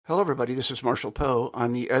Hello, everybody. This is Marshall Poe.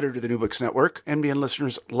 I'm the editor of the New Books Network. NBN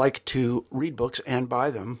listeners like to read books and buy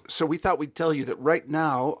them. So we thought we'd tell you that right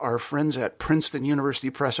now, our friends at Princeton University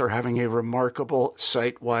Press are having a remarkable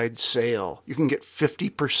site-wide sale. You can get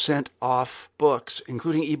 50% off books,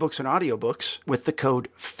 including ebooks and audiobooks, with the code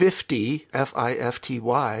 50,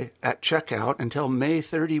 F-I-F-T-Y, at checkout until May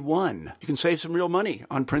 31. You can save some real money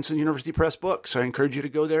on Princeton University Press books. I encourage you to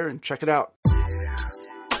go there and check it out.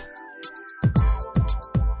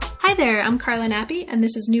 Hi there, I'm Carla Nappi, and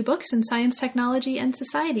this is New Books in Science, Technology, and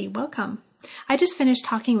Society. Welcome. I just finished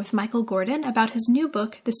talking with Michael Gordon about his new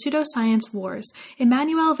book, The Pseudoscience Wars,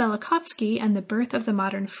 Immanuel Velikovsky and the Birth of the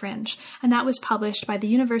Modern Fringe, and that was published by the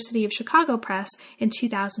University of Chicago Press in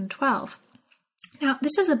 2012. Now,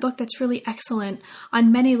 this is a book that's really excellent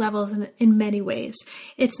on many levels and in many ways.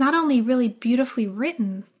 It's not only really beautifully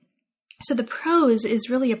written, so the prose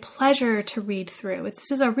is really a pleasure to read through.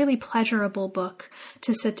 This is a really pleasurable book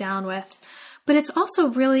to sit down with. But it's also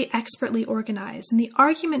really expertly organized, and the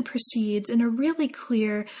argument proceeds in a really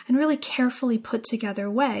clear and really carefully put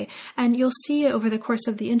together way. And you'll see over the course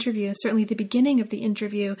of the interview, certainly the beginning of the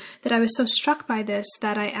interview, that I was so struck by this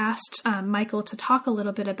that I asked Michael to talk a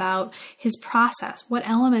little bit about his process, what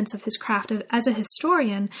elements of his craft as a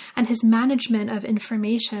historian and his management of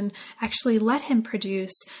information actually let him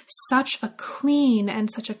produce such a clean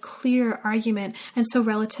and such a clear argument, and so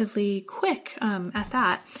relatively quick at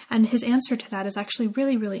that. And his answer to that is actually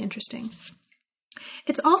really, really interesting.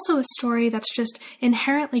 It's also a story that's just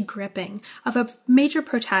inherently gripping of a major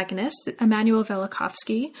protagonist, Immanuel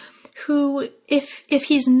Velikovsky, who, if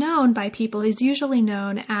he's known by people, is usually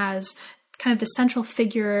known as kind of the central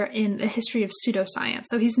figure in the history of pseudoscience.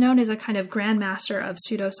 So he's known as a kind of grandmaster of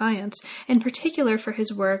pseudoscience, in particular for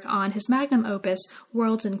his work on his magnum opus,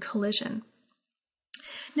 Worlds in Collision.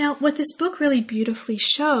 Now, what this book really beautifully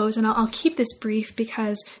shows, and I'll keep this brief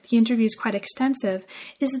because the interview is quite extensive,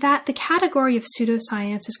 is that the category of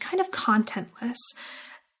pseudoscience is kind of contentless.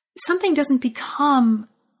 Something doesn't become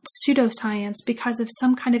pseudoscience because of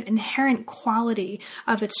some kind of inherent quality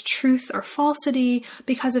of its truth or falsity,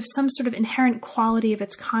 because of some sort of inherent quality of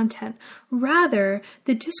its content. Rather,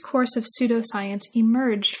 the discourse of pseudoscience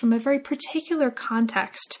emerged from a very particular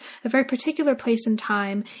context, a very particular place and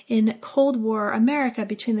time in Cold War America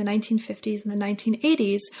between the 1950s and the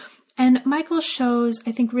 1980s. And Michael shows,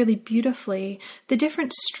 I think, really beautifully the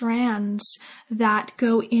different strands that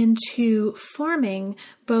go into forming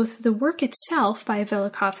both the work itself by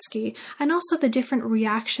Velikovsky and also the different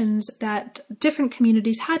reactions that different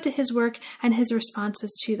communities had to his work and his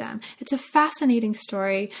responses to them. It's a fascinating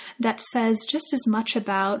story that says just as much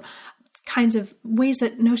about kinds of ways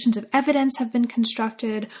that notions of evidence have been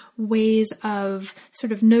constructed, ways of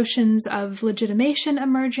sort of notions of legitimation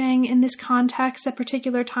emerging in this context at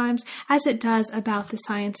particular times, as it does about the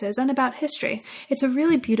sciences and about history. It's a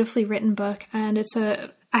really beautifully written book, and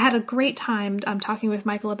I had a great time talking with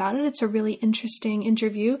Michael about it. It's a really interesting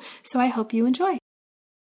interview, so I hope you enjoy.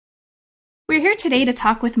 We're here today to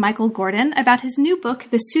talk with Michael Gordon about his new book,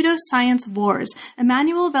 The Pseudoscience Wars,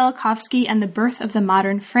 Immanuel Velikovsky and the Birth of the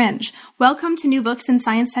Modern Fringe. Welcome to New Books in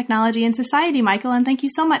Science, Technology, and Society, Michael, and thank you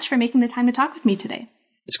so much for making the time to talk with me today.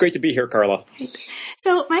 It's great to be here, Carla. Great.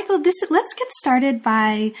 So, Michael, let's get started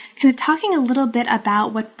by kind of talking a little bit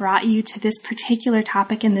about what brought you to this particular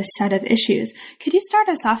topic in this set of issues. Could you start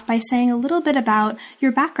us off by saying a little bit about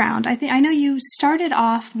your background? I know you started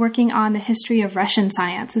off working on the history of Russian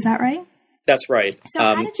science. Is that right? That's right. So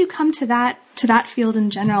how did you come to that field in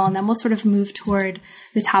general? And then we'll sort of move toward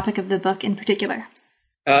the topic of the book in particular.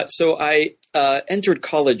 So I entered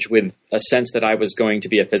college with a sense that I was going to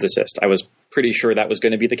be a physicist. I was pretty sure that was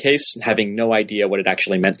going to be the case, having no idea what it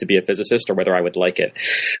actually meant to be a physicist or whether I would like it.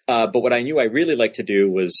 But what I knew I really liked to do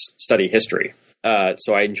was study history.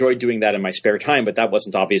 So I enjoyed doing that in my spare time, but that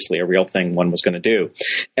wasn't obviously a real thing one was going to do.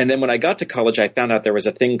 And then when I got to college, I found out there was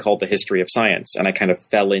a thing called the history of science, and I kind of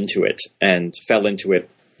fell into it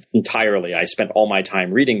entirely. I spent all my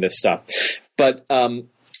time reading this stuff. But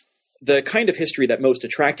the kind of history that most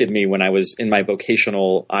attracted me when I was in my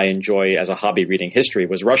vocational, I enjoy as a hobby reading history,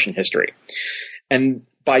 was Russian history. And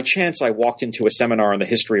by chance, I walked into a seminar on the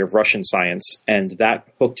history of Russian science, and that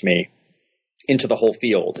hooked me into the whole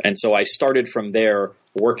field. And so I started from there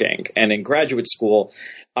working. And in graduate school,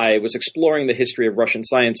 I was exploring the history of Russian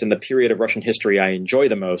science in the period of Russian history I enjoy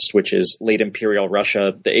the most, which is late imperial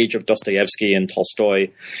Russia, the age of Dostoevsky and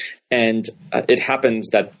Tolstoy. And it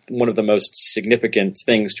happens that one of the most significant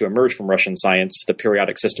things to emerge from Russian science, the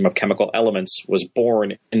periodic system of chemical elements, was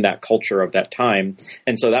born in that culture of that time.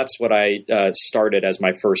 And so that's what I started as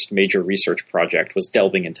my first major research project, was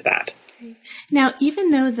delving into that. Now, even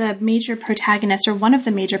though the major protagonist, or one of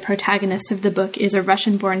the major protagonists of the book, is a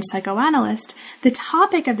Russian-born psychoanalyst, the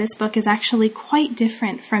topic of this book is actually quite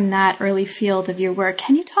different from that early field of your work.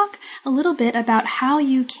 Can you talk a little bit about how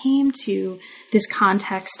you came to this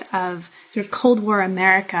context of sort of Cold War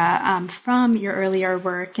America from your earlier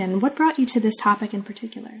work, and what brought you to this topic in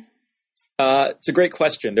particular? It's a great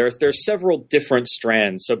question. There's several different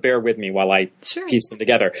strands, so bear with me while I piece them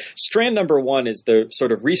together. Strand number one is the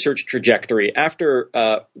sort of research trajectory. After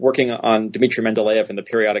working on Dmitry Mendeleev and the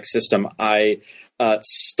periodic system, I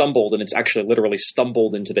stumbled, and it's actually literally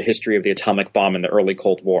stumbled into the history of the atomic bomb in the early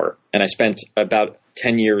Cold War. And I spent about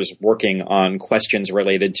 10 years working on questions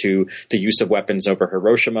related to the use of weapons over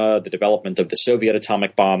Hiroshima, the development of the Soviet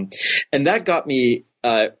atomic bomb. And that got me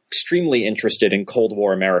extremely interested in Cold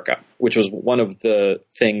War America, which was one of the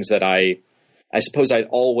things that I suppose I'd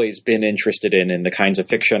always been interested in the kinds of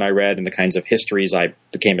fiction I read and the kinds of histories I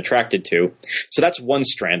became attracted to. So that's one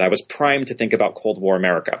strand. I was primed to think about Cold War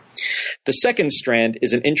America. The second strand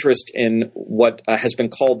is an interest in what has been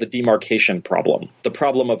called the demarcation problem, the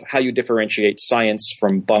problem of how you differentiate science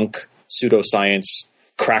from bunk, pseudoscience,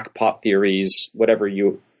 crackpot theories, whatever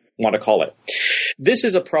you want to call it. This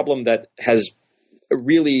is a problem that has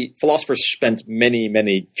really philosophers spent many,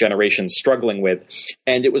 many generations struggling with.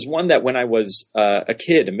 And it was one that when I was a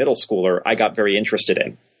kid, a middle schooler, I got very interested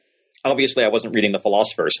in. Obviously, I wasn't reading the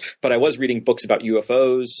philosophers, but I was reading books about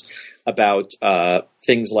UFOs, about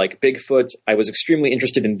things like Bigfoot. I was extremely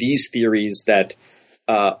interested in these theories that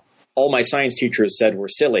all my science teachers said were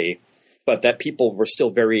silly, but that people were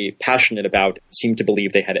still very passionate about, seemed to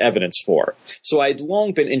believe they had evidence for. So I'd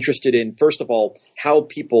long been interested in, first of all, how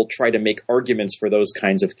people try to make arguments for those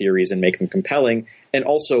kinds of theories and make them compelling, and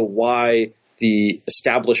also why the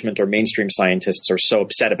establishment or mainstream scientists are so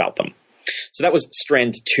upset about them. So that was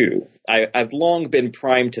strand two. I've long been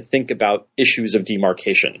primed to think about issues of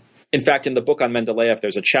demarcation. In fact, in the book on Mendeleev,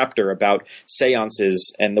 there's a chapter about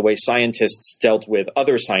seances and the way scientists dealt with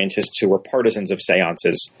other scientists who were partisans of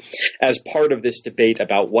seances as part of this debate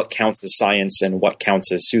about what counts as science and what counts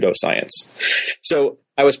as pseudoscience. So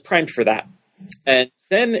I was primed for that. And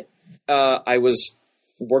then I was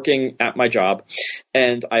working at my job,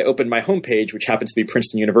 and I opened my homepage, which happens to be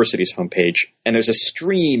Princeton University's homepage, and there's a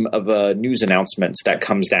stream of news announcements that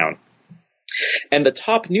comes down. And the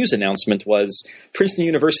top news announcement was Princeton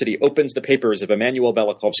University opens the papers of Immanuel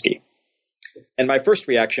Velikovsky. And my first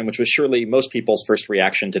reaction, which was surely most people's first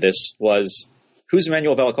reaction to this, was, who's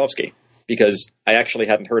Immanuel Velikovsky? Because I actually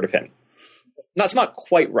hadn't heard of him. That's not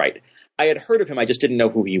quite right. I had heard of him, I just didn't know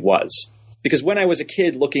who he was. Because when I was a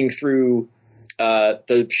kid looking through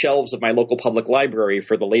the shelves of my local public library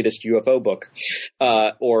for the latest UFO book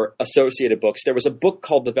or associated books, there was a book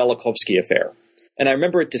called The Velikovsky Affair. And I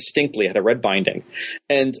remember it distinctly, it had a red binding.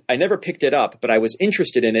 And I never picked it up, but I was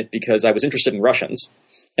interested in it because I was interested in Russians.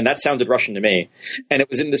 And that sounded Russian to me. And it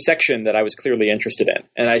was in the section that I was clearly interested in.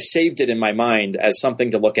 And I saved it in my mind as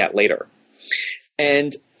something to look at later.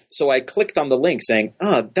 And so I clicked on the link saying,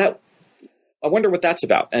 I wonder what that's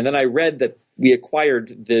about. And then I read that we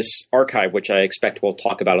acquired this archive, which I expect we'll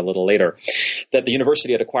talk about a little later, that the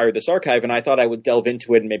university had acquired this archive, and I thought I would delve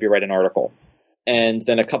into it and maybe write an article. And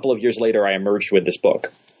then a couple of years later, I emerged with this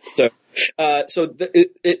book. So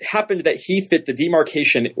it happened that he fit the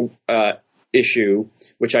demarcation issue,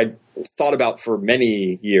 which I thought about for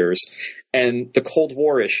many years, and the Cold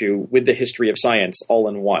War issue with the history of science all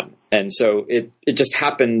in one. And so it just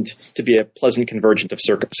happened to be a pleasant convergence of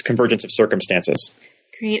circumstances.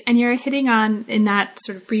 Great. And you're hitting on, in that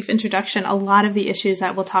sort of brief introduction, a lot of the issues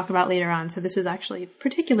that we'll talk about later on. So this is actually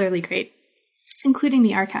particularly great, including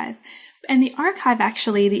the archive. And the archive,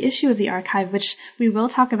 actually, the issue of the archive, which we will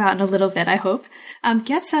talk about in a little bit, I hope,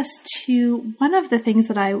 gets us to one of the things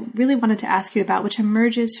that I really wanted to ask you about, which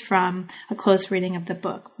emerges from a close reading of the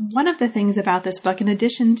book. One of the things about this book, in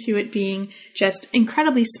addition to it being just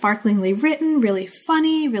incredibly sparklingly written, really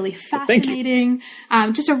funny, really fascinating,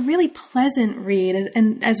 just a really pleasant read,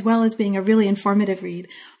 and as well as being a really informative read,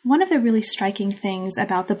 one of the really striking things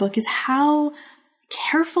about the book is how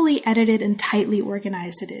carefully edited and tightly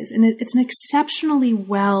organized it is. And it's an exceptionally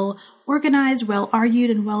well organized, well argued,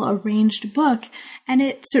 and well arranged book. And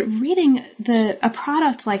it sort of reading a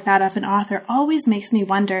product like that of an author always makes me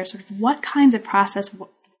wonder sort of what kinds of process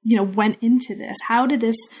went into this. How did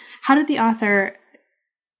the author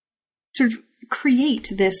sort of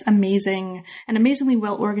create this amazingly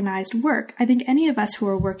well organized work? I think any of us who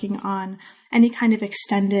are working on any kind of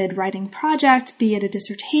extended writing project, be it a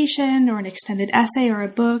dissertation or an extended essay or a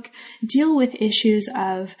book, deal with issues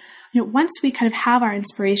of, once we kind of have our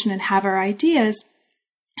inspiration and have our ideas,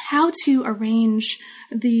 how to arrange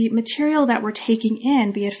the material that we're taking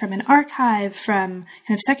in, be it from an archive, from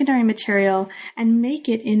kind of secondary material, and make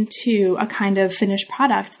it into a kind of finished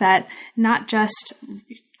product that not just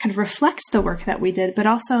kind of reflects the work that we did, but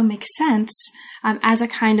also makes sense as a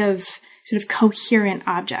kind of sort of coherent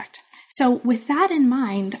object. So with that in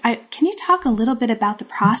mind, can you talk a little bit about the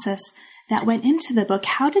process that went into the book?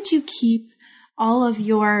 How did you keep all of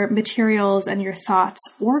your materials and your thoughts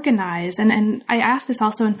organized? And I ask this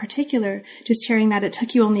also in particular, just hearing that it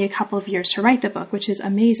took you only a couple of years to write the book, which is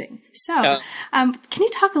amazing. So can you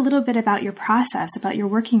talk a little bit about your process, about your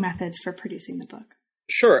working methods for producing the book?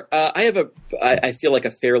 Sure. I feel like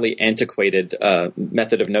a fairly antiquated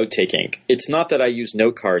method of note-taking. It's not that I use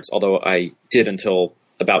note cards, although I did until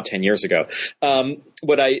about 10 years ago.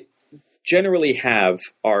 What I generally have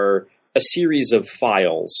are a series of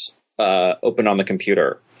files open on the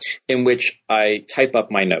computer in which I type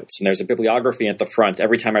up my notes. And there's a bibliography at the front.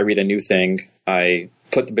 Every time I read a new thing, I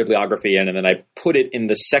put the bibliography in, and then I put it in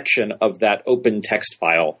the section of that open text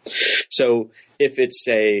file. So if it's,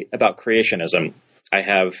 say, about creationism, I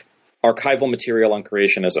have archival material on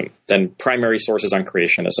creationism, then primary sources on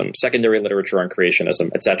creationism, secondary literature on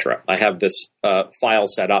creationism, etc. I have this file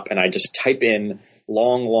set up, and I just type in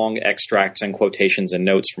long extracts and quotations and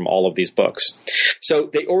notes from all of these books. So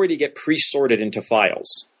they already get pre-sorted into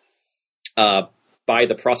files by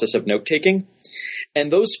the process of note-taking. And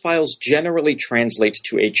those files generally translate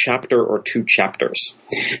to a chapter or two chapters.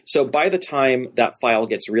 So by the time that file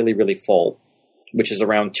gets really, really full, which is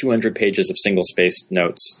around 200 pages of single-spaced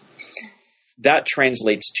notes, that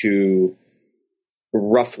translates to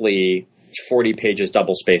roughly 40 pages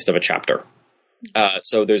double-spaced of a chapter.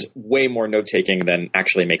 So there's way more note-taking than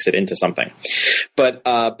actually makes it into something. But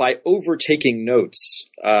by overtaking notes,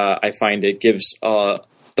 I find it gives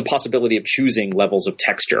the possibility of choosing levels of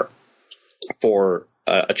texture for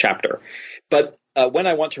a chapter. But when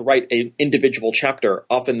I want to write an individual chapter,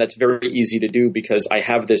 often that's very easy to do because I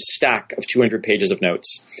have this stack of 200 pages of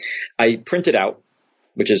notes. I print it out,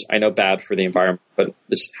 which is, I know, bad for the environment, but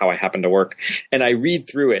this is how I happen to work. And I read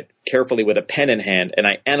through it carefully with a pen in hand, and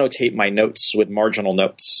I annotate my notes with marginal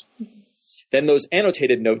notes. Then those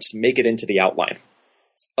annotated notes make it into the outline,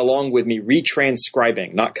 along with me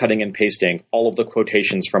retranscribing, not cutting and pasting, all of the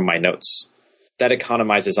quotations from my notes. That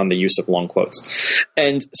economizes on the use of long quotes.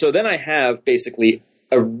 And so then I have basically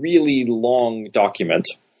a really long document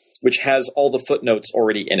which has all the footnotes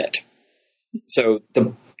already in it. So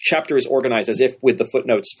the chapter is organized as if with the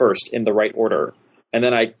footnotes first in the right order, and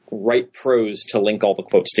then I write prose to link all the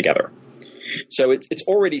quotes together. So it's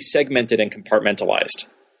already segmented and compartmentalized,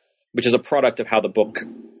 which is a product of how the book,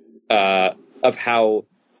 of how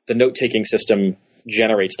the note-taking system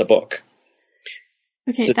generates the book.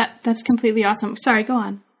 Okay, that's completely awesome. Sorry, go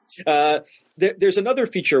on. There's another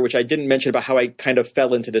feature which I didn't mention about how I kind of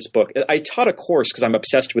fell into this book. I taught a course, because I'm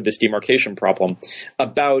obsessed with this demarcation problem,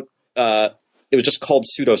 about it was just called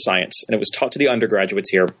pseudoscience, and it was taught to the undergraduates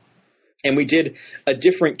here. And we did a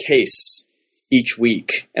different case each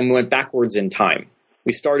week, and we went backwards in time.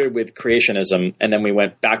 We started with creationism, and then we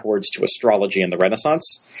went backwards to astrology and the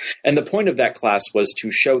Renaissance. And the point of that class was to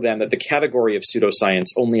show them that the category of pseudoscience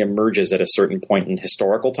only emerges at a certain point in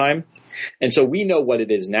historical time. And so we know what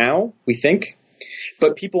it is now, we think,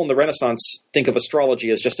 but people in the Renaissance think of astrology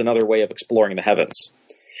as just another way of exploring the heavens.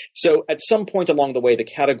 So at some point along the way, the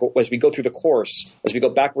category, as we go through the course, as we go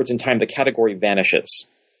backwards in time, the category vanishes.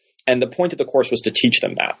 And the point of the course was to teach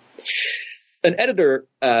them that. An editor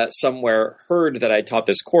somewhere heard that I taught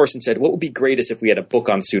this course and said, what would be greatest if we had a book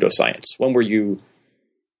on pseudoscience, one where you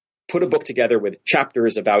put a book together with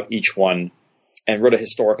chapters about each one and wrote a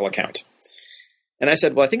historical account. And I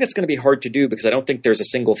said, well, I think that's going to be hard to do because I don't think there's a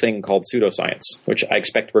single thing called pseudoscience, which I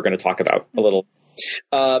expect we're going to talk about a little.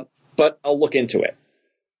 But I'll look into it.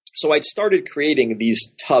 So I started creating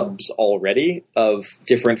these tubs already of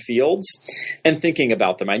different fields and thinking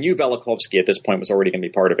about them. I knew Velikovsky at this point was already going to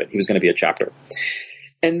be part of it. He was going to be a chapter.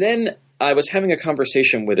 And then I was having a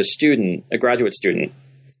conversation with a student, a graduate student,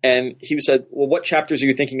 and he said, well, what chapters are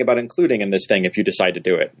you thinking about including in this thing if you decide to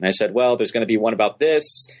do it? And I said, well, there's going to be one about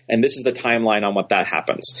this, and this is the timeline on what that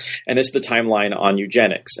happens. And this is the timeline on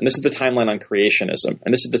eugenics, and this is the timeline on creationism,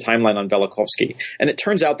 and this is the timeline on Velikovsky. And it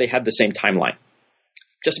turns out they had the same timeline.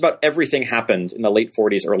 Just about everything happened in the late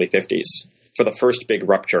 40s, early 50s for the first big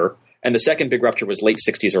rupture. And the second big rupture was late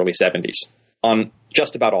 60s, early 70s on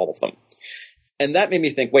just about all of them. And that made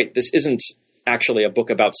me think, wait, this isn't actually a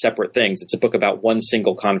book about separate things. It's a book about one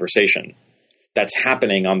single conversation that's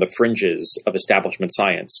happening on the fringes of establishment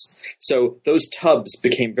science. So those tubs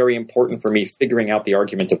became very important for me figuring out the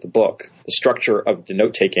argument of the book. The structure of the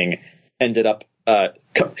note-taking ended up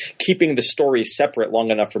keeping the stories separate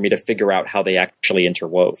long enough for me to figure out how they actually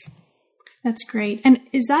interwove. That's great. And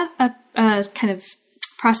is that a kind of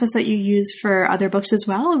process that you use for other books as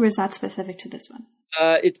well, or is that specific to this one?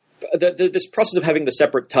 This process of having the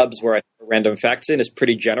separate tubs where I throw random facts in is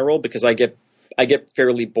pretty general, because I get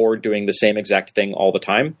fairly bored doing the same exact thing all the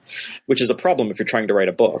time, which is a problem if you're trying to write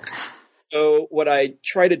a book. So what I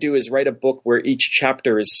try to do is write a book where each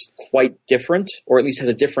chapter is quite different, or at least has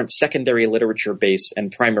a different secondary literature base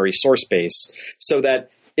and primary source base, so that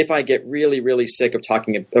if I get really, really sick of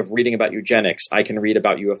reading about eugenics, I can read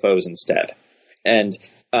about UFOs instead. And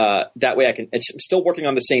that way it's still working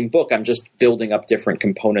on the same book. I'm just building up different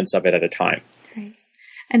components of it at a time. Right.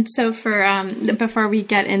 And so before we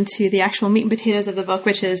get into the actual meat and potatoes of the book,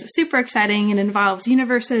 which is super exciting and involves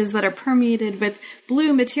universes that are permeated with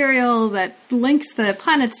blue material that links the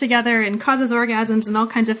planets together and causes orgasms and all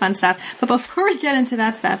kinds of fun stuff. But before we get into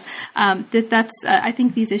that stuff, I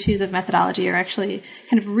think these issues of methodology are actually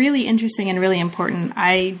kind of really interesting and really important.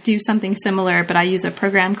 I do something similar, but I use a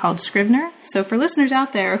program called Scrivener. So for listeners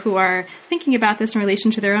out there who are thinking about this in relation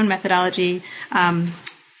to their own methodology,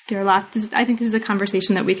 there are lots. I think this is a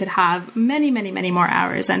conversation that we could have many, many, many more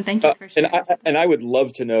hours. And thank you for sharing. And I would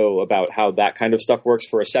love to know about how that kind of stuff works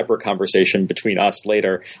for a separate conversation between us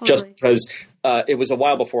later. Totally. Just because it was a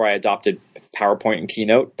while before I adopted PowerPoint and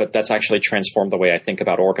Keynote, but that's actually transformed the way I think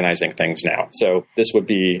about organizing things now. So this would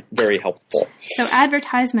be very helpful. So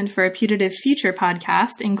advertisement for a Putative Future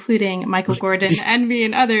podcast, including Michael Gordon and me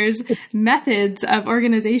and others, methods of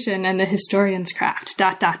organization and the historian's craft, ...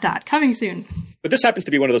 coming soon. But this happens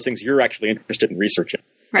to be one of those things you're actually interested in researching.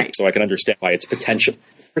 Right. So I can understand why it's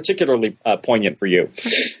particularly poignant for you. Okay.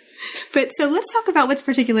 But so let's talk about what's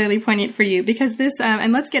particularly poignant for you, because this,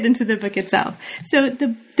 and let's get into the book itself. So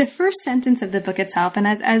the first sentence of the book itself, and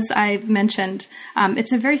as I mentioned,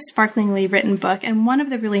 it's a very sparklingly written book. And one of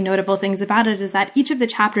the really notable things about it is that each of the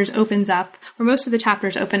chapters opens up, or most of the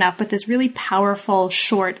chapters open up with this really powerful,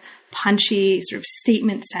 short, punchy sort of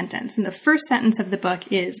statement sentence. And the first sentence of the book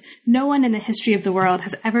is, "No one in the history of the world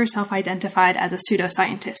has ever self-identified as a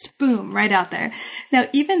pseudoscientist." Boom, right out there. Now,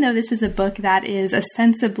 even though this is a book that is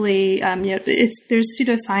ostensibly, there's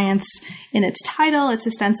pseudoscience in its title, it's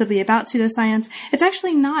ostensibly about pseudoscience, it's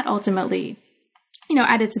actually not ultimately,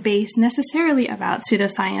 at its base necessarily about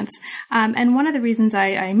pseudoscience. And one of the reasons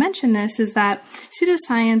I mention this is that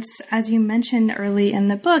pseudoscience, as you mentioned early in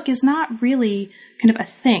the book, is not really kind of a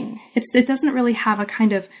thing. It doesn't really have a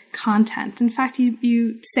kind of content. In fact,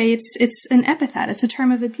 you say it's an epithet. It's a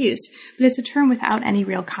term of abuse, but it's a term without any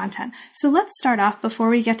real content. So let's start off, before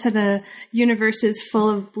we get to the universes full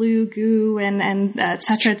of blue goo and et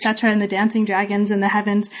cetera, and the dancing dragons in the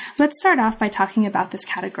heavens. Let's start off by talking about this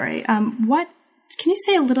category. Can you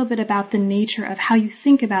say a little bit about the nature of how you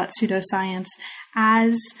think about pseudoscience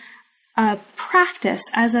as a practice,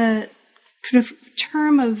 as a sort of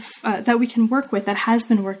term of that we can work with, that has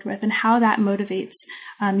been worked with, and how that motivates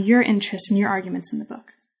your interest and your arguments in the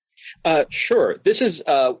book? Sure. This is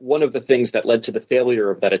one of the things that led to the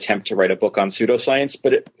failure of that attempt to write a book on pseudoscience,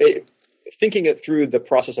 but thinking it through the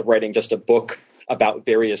process of writing just a book about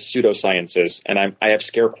various pseudosciences, and I have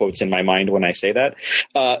scare quotes in my mind when I say that,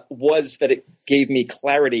 was that it gave me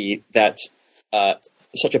clarity that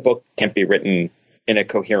such a book can't be written in a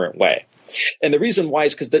coherent way. And the reason why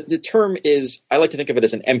is because the term is, I like to think of it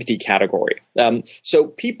as an empty category. So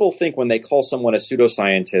people think when they call someone a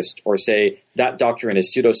pseudoscientist or say that doctrine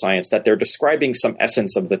is pseudoscience, that they're describing some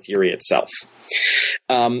essence of the theory itself.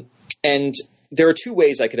 And there are two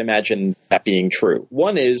ways I could imagine that being true.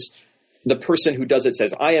 One is the person who does it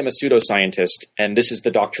says, I am a pseudoscientist, and this is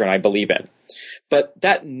the doctrine I believe in. But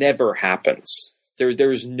that never happens.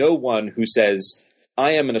 There's no one who says,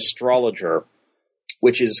 I am an astrologer,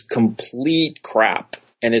 which is complete crap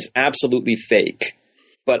and is absolutely fake,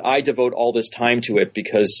 but I devote all this time to it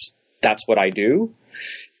because that's what I do.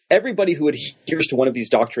 Everybody who adheres to one of these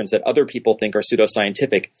doctrines that other people think are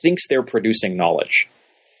pseudoscientific thinks they're producing knowledge.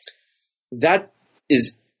 That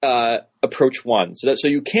is approach one. So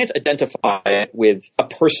you can't identify it with a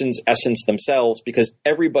person's essence themselves because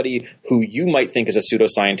everybody who you might think is a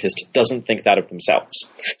pseudoscientist doesn't think that of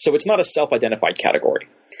themselves. So it's not a self-identified category.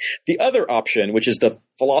 The other option, which is the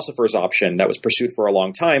philosopher's option that was pursued for a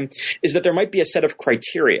long time, is that there might be a set of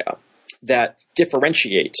criteria that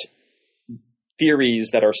differentiate theories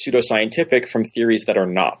that are pseudoscientific from theories that are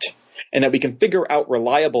not, and that we can figure out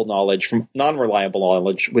reliable knowledge from non-reliable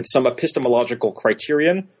knowledge with some epistemological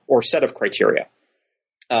criterion or set of criteria.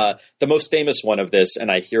 The most famous one of this, and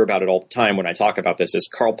I hear about it all the time when I talk about this, is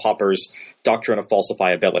Karl Popper's doctrine of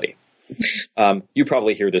falsifiability, You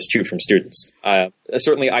probably hear this too from students.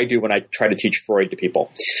 Certainly I do when I try to teach Freud to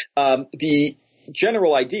people. The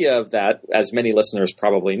general idea of that, as many listeners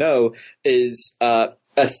probably know, is a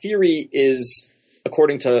theory is,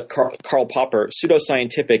 according to Karl Popper,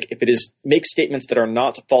 pseudoscientific if it makes statements that are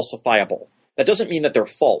not falsifiable. That doesn't mean that they're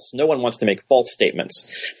false. No one wants to make false statements.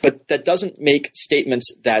 But that doesn't make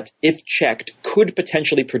statements that, if checked, could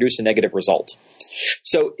potentially produce a negative result.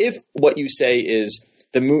 So if what you say is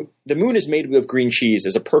the moon is made of green cheese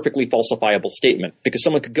is a perfectly falsifiable statement, because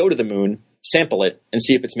someone could go to the moon, sample it, and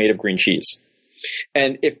see if it's made of green cheese.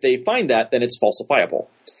 And if they find that, then it's falsifiable.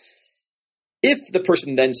 If the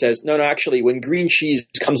person then says, no, actually, when green cheese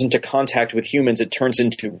comes into contact with humans, it turns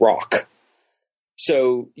into rock.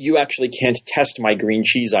 So you actually can't test my green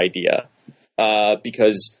cheese idea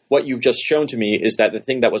because what you've just shown to me is that the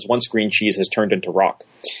thing that was once green cheese has turned into rock.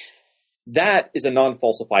 That is a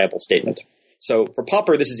non-falsifiable statement. So for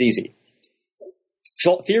Popper, this is easy.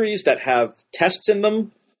 Theories that have tests in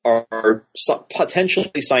them are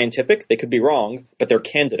potentially scientific. They could be wrong, but they're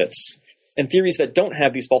candidates. And theories that don't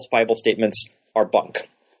have these falsifiable statements are bunk,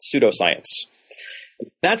 pseudoscience.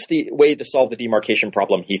 That's the way to solve the demarcation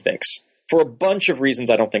problem, he thinks. For a bunch of reasons,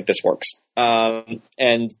 I don't think this works. And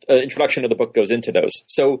the introduction of the book goes into those.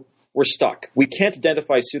 So we're stuck. We can't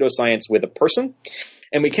identify pseudoscience with a person,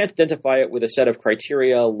 and we can't identify it with a set of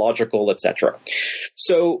criteria, logical, etc.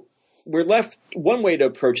 So we're left, one way to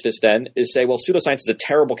approach this then is say, well, pseudoscience is a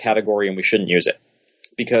terrible category and we shouldn't use it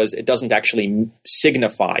because it doesn't actually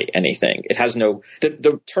signify anything. It has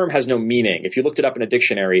the term has no meaning. If you looked it up in a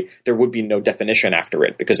dictionary, there would be no definition after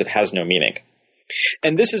it because it has no meaning.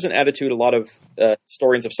 And this is an attitude a lot of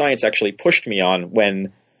historians of science actually pushed me on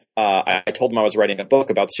when I told them I was writing a book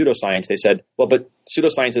about pseudoscience. They said, well, but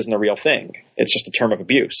pseudoscience isn't a real thing. It's just a term of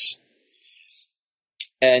abuse.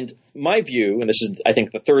 And my view, and this is, I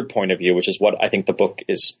think, the third point of view, which is what I think the book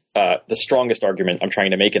is, the strongest argument I'm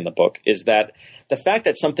trying to make in the book, is that the fact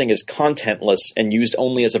that something is contentless and used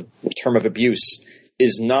only as a term of abuse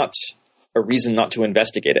is not a reason not to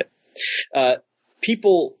investigate it.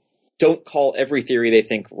 People don't call every theory they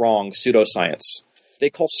think wrong pseudoscience. They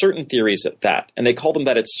call certain theories that, and they call them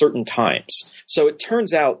that at certain times. So it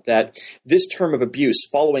turns out that this term of abuse,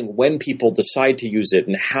 following when people decide to use it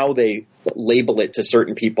and how they label it to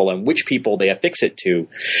certain people and which people they affix it to,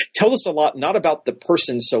 tells us a lot, not about the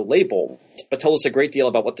person so labeled, but tells us a great deal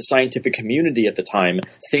about what the scientific community at the time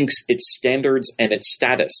thinks its standards and its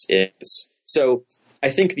status is. So I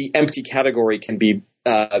think the empty category can be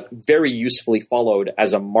very usefully followed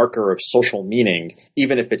as a marker of social meaning,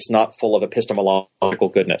 even if it's not full of epistemological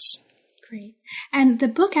goodness. Great. And the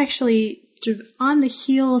book actually, on the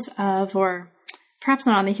heels of, or perhaps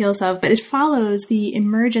not on the heels of, but it follows the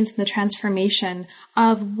emergence and the transformation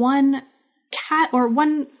of one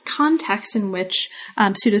context in which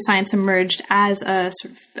pseudoscience emerged as a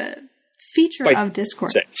sort of feature of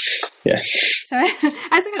discourse. Yeah. So as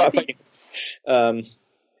I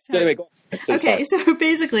anyway, go on. Okay, so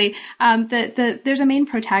basically, there's a main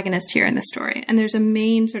protagonist here in this story, and there's a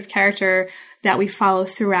main sort of character that we follow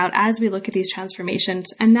throughout as we look at these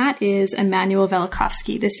transformations, and that is Immanuel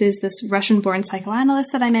Velikovsky. This is this Russian-born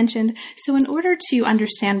psychoanalyst that I mentioned. So in order to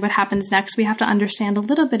understand what happens next, we have to understand a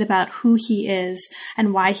little bit about who he is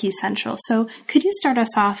and why he's central. So could you start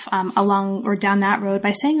us off along or down that road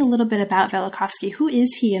by saying a little bit about Velikovsky? Who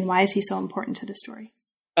is he and why is he so important to the story?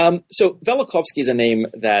 So Velikovsky is a name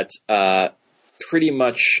that pretty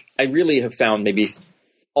much I really have found maybe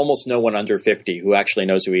almost no one under 50 who actually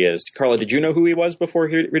knows who he is. Carla, did you know who he was before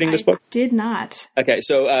reading this book? I did not. Okay,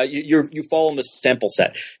 so you fall in the sample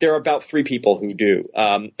set. There are about 3 people who do,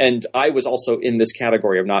 and I was also in this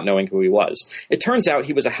category of not knowing who he was. It turns out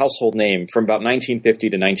he was a household name from about 1950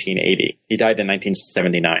 to 1980. He died in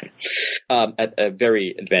 1979 at a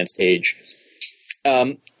very advanced age.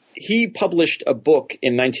 He published a book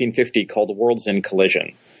in 1950 called Worlds in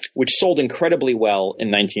Collision, which sold incredibly well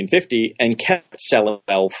in 1950 and kept selling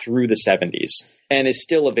well through the 70s and is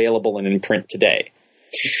still available and in print today.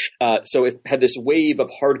 So it had this wave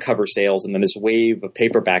of hardcover sales and then this wave of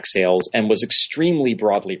paperback sales and was extremely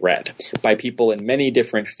broadly read by people in many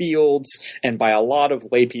different fields and by a lot of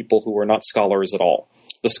lay people who were not scholars at all.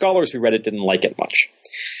 The scholars who read it didn't like it much.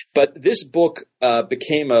 But this book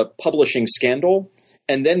became a publishing scandal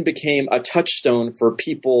and then became a touchstone for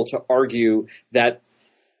people to argue that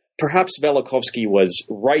perhaps Velikovsky was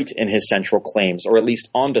right in his central claims, or at least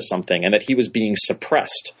onto something, and that he was being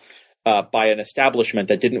suppressed by an establishment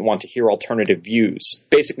that didn't want to hear alternative views,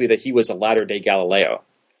 basically that he was a latter-day Galileo.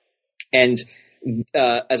 And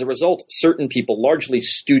as a result, certain people, largely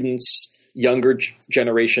students, younger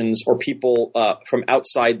generations or people from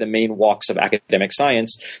outside the main walks of academic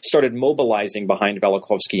science started mobilizing behind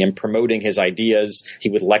Velikovsky and promoting his ideas. He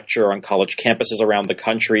would lecture on college campuses around the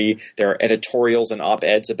country. There are editorials and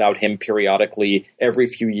op-eds about him periodically every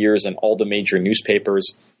few years in all the major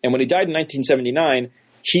newspapers. And when he died in 1979,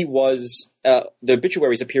 he was the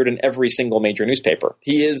obituaries appeared in every single major newspaper.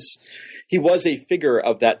 He was a figure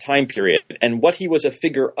of that time period. And what he was a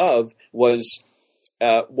figure of was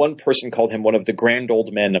one person called him one of the grand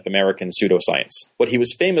old men of American pseudoscience. What he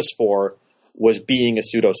was famous for was being a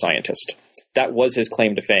pseudoscientist. That was his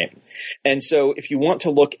claim to fame. And so if you want to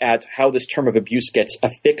look at how this term of abuse gets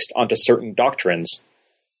affixed onto certain doctrines,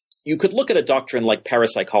 you could look at a doctrine like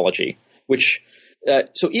parapsychology, which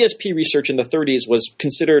so ESP research in the 30s was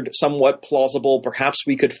considered somewhat plausible. Perhaps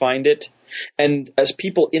we could find it. And as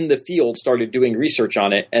people in the field started doing research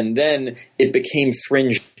on it, and then it became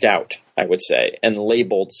fringed out, I would say, and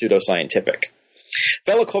labeled pseudoscientific.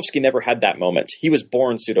 Velikovsky never had that moment. He was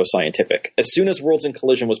born pseudoscientific. As soon as Worlds in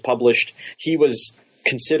Collision was published, he was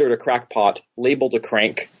considered a crackpot, labeled a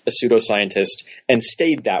crank, a pseudoscientist, and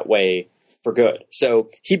stayed that way for good. So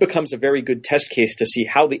he becomes a very good test case to see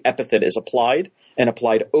how the epithet is applied, and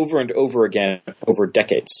applied over and over again over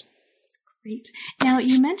decades. Great. Now,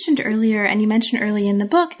 you mentioned earlier, and you mentioned early in the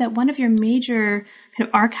book, that one of your major kind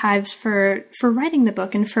of archives for writing the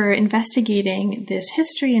book and for investigating this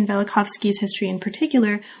history and Velikovsky's history in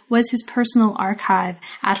particular was his personal archive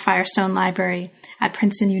at Firestone Library at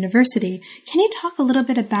Princeton University. Can you talk a little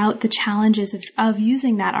bit about the challenges of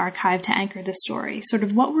using that archive to anchor the story? Sort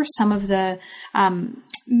of what were some of the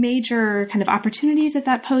major kind of opportunities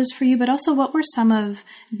that posed for you, but also what were some of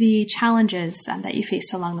the challenges that you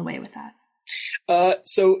faced along the way with that?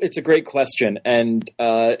 So it's a great question. And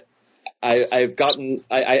I've gotten,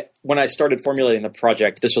 when I started formulating the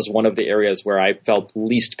project, this was one of the areas where I felt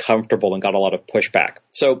least comfortable and got a lot of pushback.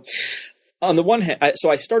 So on the one hand,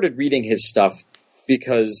 I started reading his stuff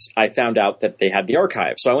because I found out that they had the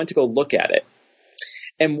archive. So I went to go look at it.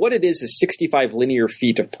 And what it is 65 linear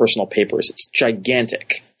feet of personal papers. It's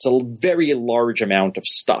gigantic. It's a very large amount of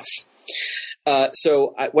stuff.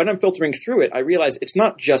 When I'm filtering through it, I realize it's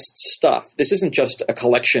not just stuff. This isn't just a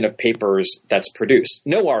collection of papers that's produced.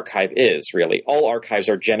 No archive is, really. All archives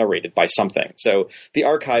are generated by something. So the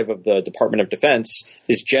archive of the Department of Defense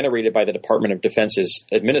is generated by the Department of Defense's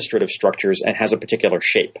administrative structures and has a particular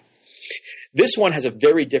shape. This one has a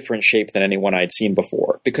very different shape than any one I'd seen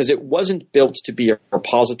before because it wasn't built to be a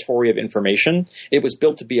repository of information. It was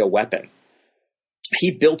built to be a weapon.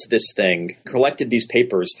 He built this thing, collected these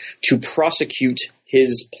papers to prosecute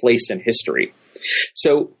his place in history.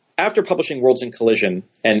 So after publishing Worlds in Collision,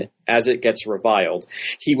 and as it gets reviled,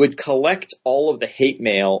 he would collect all of the hate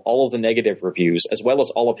mail, all of the negative reviews, as well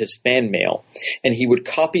as all of his fan mail. And he would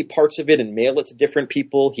copy parts of it and mail it to different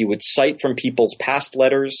people. He would cite from people's past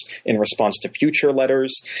letters in response to future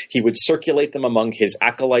letters. He would circulate them among his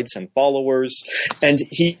acolytes and followers. And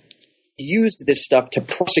he used this stuff to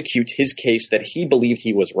prosecute his case that he believed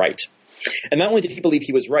he was right. And not only did he believe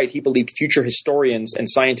he was right, he believed future historians and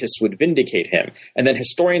scientists would vindicate him. And then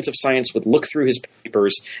historians of science would look through his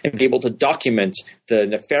papers and be able to document the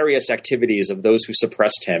nefarious activities of those who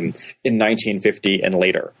suppressed him in 1950 and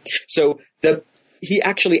later. So he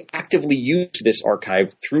actually actively used this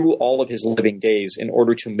archive through all of his living days in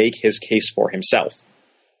order to make his case for himself.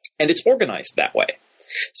 And it's organized that way.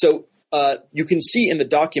 So you can see in the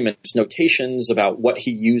documents notations about what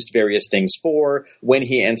he used various things for, when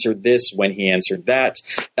he answered this, when he answered that.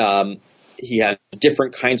 He has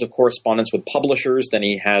different kinds of correspondence with publishers than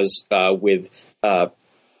he has with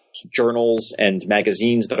journals and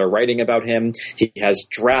magazines that are writing about him. He has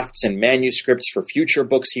drafts and manuscripts for future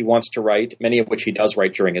books he wants to write, many of which he does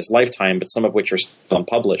write during his lifetime, but some of which are still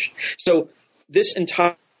unpublished. So this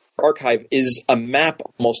entire archive is a map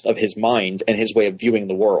almost of his mind and his way of viewing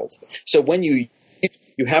the world. So when you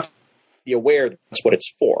have to be aware that's what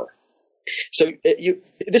it's for. So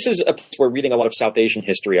this is a place where reading a lot of South Asian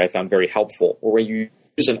history I found very helpful, where you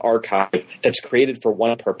use an archive that's created for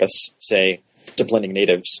one purpose, say disciplining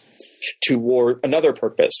natives, toward another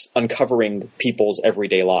purpose, uncovering people's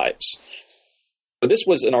everyday lives. So this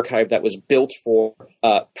was an archive that was built for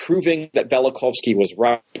proving that Velikovsky was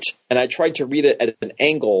right. And I tried to read it at an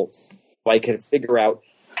angle so I could figure out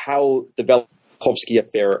how the Velikovsky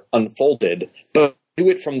affair unfolded, but do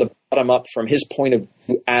it from the bottom up, from his point of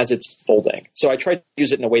view as it's unfolding. So I tried to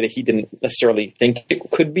use it in a way that he didn't necessarily think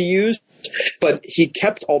it could be used, but he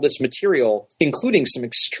kept all this material, including some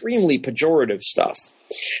extremely pejorative stuff,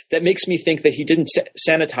 that makes me think that he didn't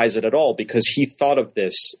sanitize it at all because he thought of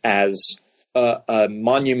this as a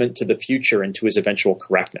monument to the future and to his eventual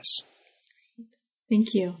correctness.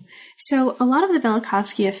 Thank you. So a lot of the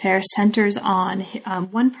Velikovsky affair centers on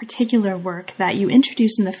one particular work that you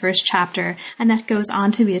introduce in the first chapter, and that goes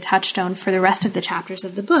on to be a touchstone for the rest of the chapters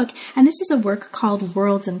of the book. And this is a work called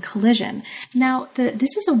Worlds in Collision. Now,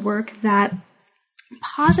 this is a work that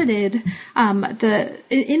posited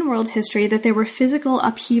in world history that there were physical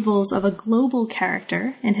upheavals of a global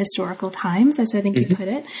character in historical times, as I think you put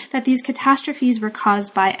it, that these catastrophes were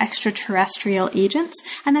caused by extraterrestrial agents,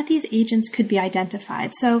 and that these agents could be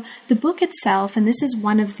identified. So the book itself, and this is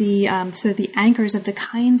one of the sort of the anchors of the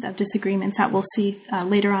kinds of disagreements that we'll see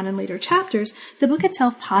later on in later chapters, the book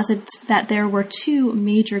itself posits that there were two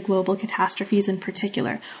major global catastrophes in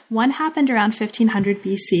particular. One happened around 1500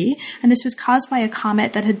 BC, and this was caused by a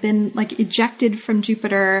comet that had been ejected from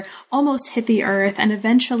Jupiter, almost hit the Earth, and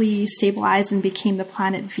eventually stabilized and became the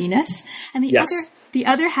planet Venus. And the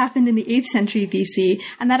other happened in the 8th century BC,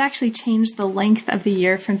 and that actually changed the length of the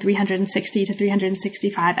year from 360 to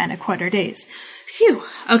 365 and a quarter days. Phew.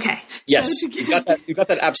 Okay. Yes, you got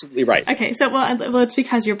that absolutely right. Okay, so well, it's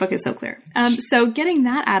because your book is so clear. So getting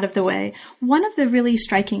that out of the way, one of the really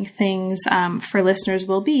striking things for listeners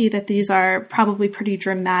will be that these are probably pretty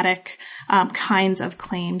dramatic kinds of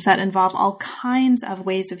claims that involve all kinds of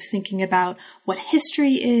ways of thinking about what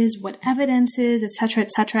history is, what evidence is, et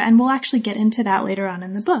cetera, and we'll actually get into that later on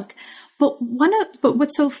in the book. But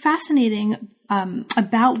what's so fascinating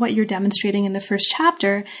about what you're demonstrating in the first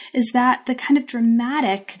chapter is that the kind of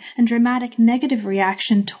dramatic negative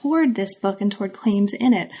reaction toward this book and toward claims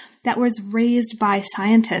in it that was raised by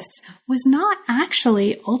scientists was not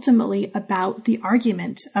actually ultimately about the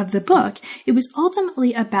argument of the book. It was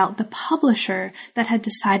ultimately about the publisher that had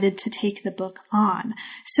decided to take the book on.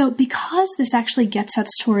 So because this actually gets us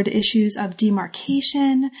toward issues of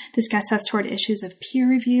demarcation, this gets us toward issues of peer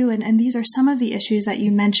review, and these are some of the issues that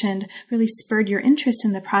you mentioned really spurred your interest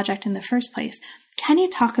in the project in the first place. Can you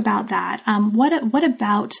talk about that? What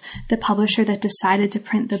about the publisher that decided to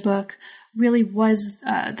print the book really was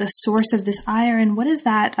the source of this ire, and what does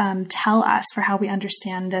that tell us for how we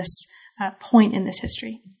understand this point in this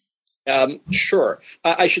history? Sure.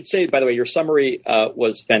 I should say, by the way, your summary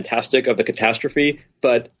was fantastic of the catastrophe,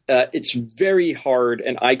 but it's very hard,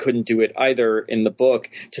 and I couldn't do it either in the book.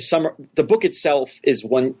 The book itself is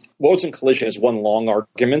Worlds in Collision is one long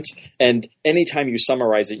argument, and anytime you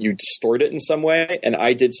summarize it, you distort it in some way, and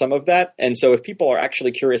I did some of that. And so if people are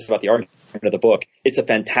actually curious about the argument of the book, it's a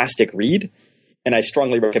fantastic read, and I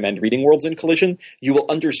strongly recommend reading Worlds in Collision. You will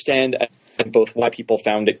understand both why people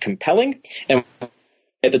found it compelling and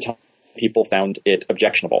at the time people found it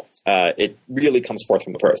objectionable. It really comes forth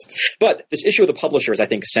from the prose. But this issue of the publisher is, I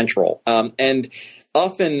think, central. And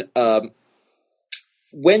often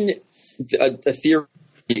when a theory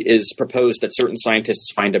is proposed that certain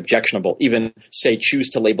scientists find objectionable, even, say, choose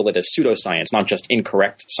to label it as pseudoscience, not just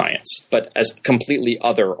incorrect science, but as completely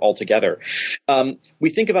other altogether, we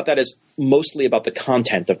think about that as mostly about the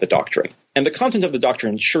content of the doctrine. And the content of the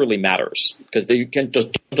doctrine surely matters, because you can't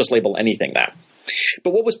just label anything that.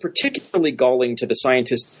 But what was particularly galling to the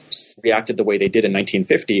scientists who reacted the way they did in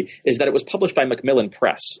 1950 is that it was published by Macmillan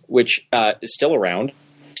Press, which is still around.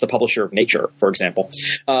 It's the publisher of Nature, for example.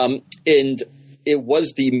 And it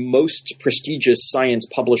was the most prestigious science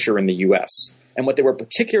publisher in the U.S. And what they were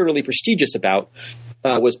particularly prestigious about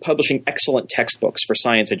was publishing excellent textbooks for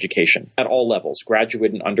science education at all levels,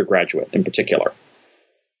 graduate and undergraduate in particular.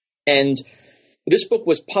 And this book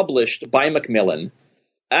was published by Macmillan,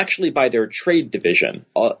 actually by their trade division,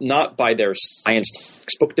 not by their science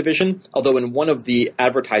textbook division, although in one of the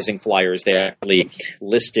advertising flyers they actually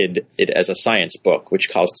listed it as a science book, which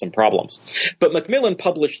caused some problems. But Macmillan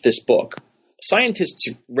published this book. Scientists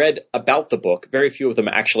read about the book. Very few of them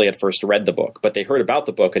actually at first read the book, but they heard about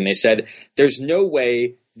the book and they said, there's no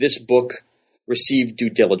way this book received due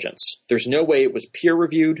diligence. There's no way it was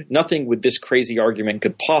peer-reviewed. Nothing with this crazy argument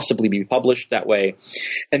could possibly be published that way.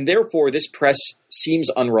 And therefore, this press seems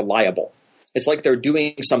unreliable. It's like they're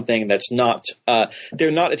doing something that's not,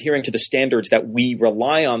 they're not adhering to the standards that we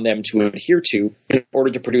rely on them to adhere to in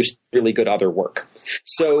order to produce really good other work.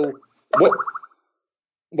 So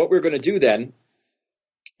what we're going to do then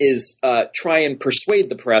is try and persuade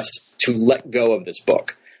the press to let go of this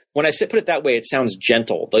book. When I put it that way, it sounds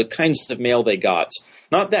gentle. The kinds of mail they got,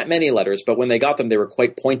 not that many letters, but when they got them, they were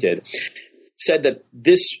quite pointed, said that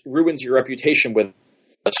this ruins your reputation with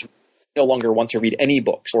us. No longer want to read any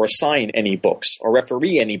books or assign any books or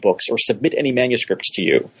referee any books or submit any manuscripts to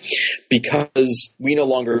you because we no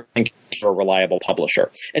longer think you're a reliable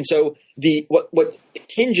publisher. And so what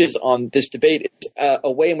hinges on this debate is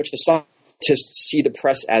a way in which the scientists see the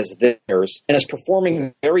press as theirs and as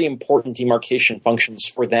performing very important demarcation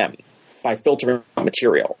functions for them by filtering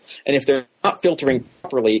material. And if they're not filtering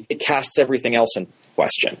properly, it casts everything else in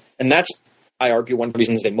question. And that's, I argue, one of the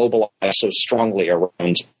reasons they mobilize so strongly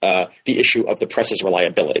around the issue of the press's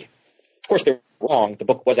reliability. Of course, they're wrong. The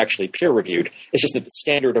book was actually peer-reviewed. It's just that the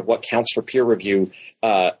standard of what counts for peer review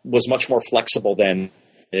was much more flexible than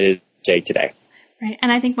it is, say, today. Right.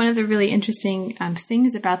 And I think one of the really interesting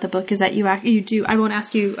things about the book is that you do, I won't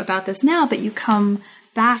ask you about this now, but you come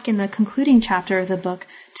back in the concluding chapter of the book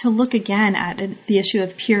to look again at the issue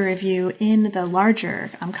of peer review in the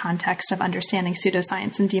larger context of understanding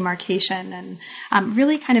pseudoscience and demarcation, and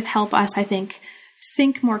really kind of help us, I think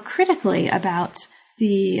more critically about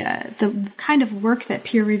the kind of work that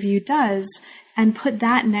peer review does, and put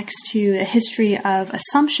that next to a history of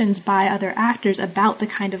assumptions by other actors about the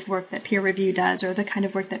kind of work that peer review does, or the kind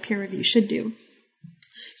of work that peer review should do.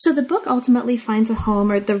 So the book ultimately finds a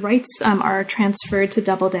home, or the rights are transferred to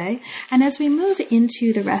Doubleday. And as we move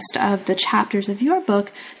into the rest of the chapters of your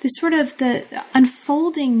book, the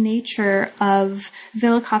unfolding nature of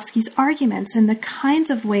Velikovsky's arguments and the kinds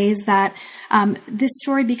of ways that this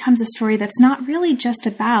story becomes a story that's not really just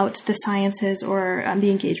about the sciences or the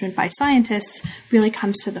engagement by scientists really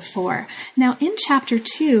comes to the fore. Now, in chapter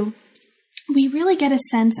 2, we really get a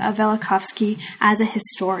sense of Velikovsky as a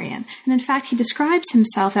historian. And in fact, he describes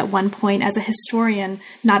himself at one point as a historian,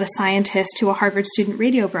 not a scientist, to a Harvard student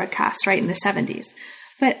radio broadcast, right, in the 70s.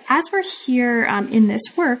 But as we're here in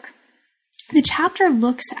this work, the chapter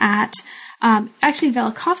looks at actually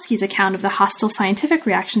Velikovsky's account of the hostile scientific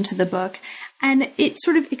reaction to the book, and it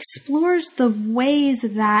sort of explores the ways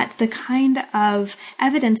that the kind of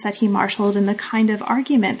evidence that he marshaled and the kind of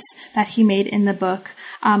arguments that he made in the book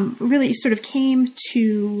really sort of came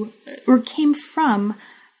from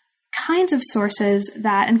kinds of sources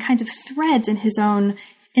and kinds of threads in his own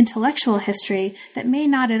intellectual history that may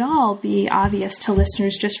not at all be obvious to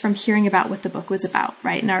listeners just from hearing about what the book was about,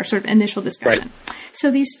 right, in our sort of initial discussion. Right. So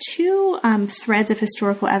these two threads of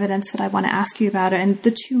historical evidence that I want to ask you about, and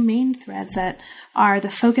the two main threads that are the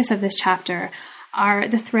focus of this chapter, are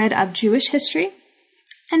the thread of Jewish history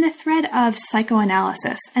and the thread of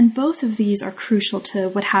psychoanalysis. And both of these are crucial to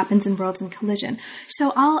what happens in Worlds in Collision.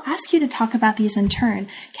 So I'll ask you to talk about these in turn.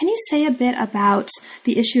 Can you say a bit about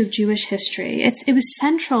the issue of Jewish history? It was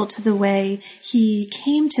central to the way he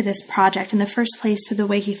came to this project in the first place, to the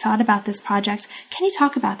way he thought about this project. Can you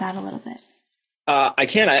talk about that a little bit? I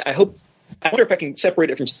can. I wonder if I can separate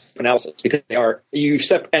it from psychoanalysis, because they are, you're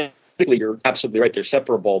absolutely right, they're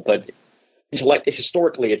separable, but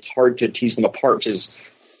historically it's hard to tease them apart, which is,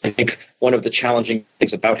 I think, one of the challenging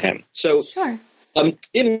things about him. So, sure.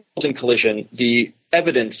 In Worlds in Collision, the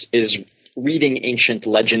evidence is reading ancient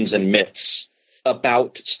legends and myths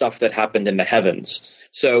about stuff that happened in the heavens.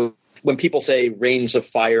 So when people say rains of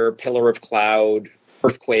fire, pillar of cloud,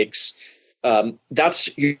 earthquakes, that's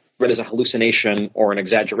read as a hallucination or an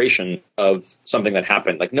exaggeration of something that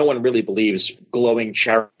happened. Like, no one really believes glowing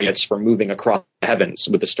chariots were moving across the heavens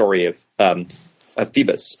with the story of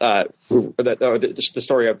Phoebus, the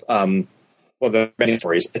story of, there are many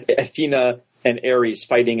stories, Athena and Ares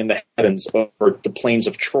fighting in the heavens over the plains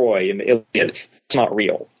of Troy in the Iliad. It's not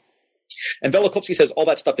real. And Velikovsky says all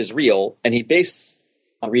that stuff is real, and he based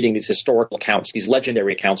on reading these historical accounts, these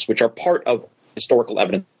legendary accounts, which are part of historical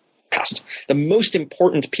evidence of the past. The most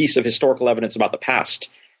important piece of historical evidence about the past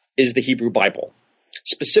is the Hebrew Bible.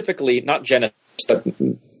 Specifically, not Genesis, but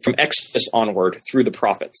from Exodus onward through the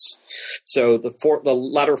prophets. So the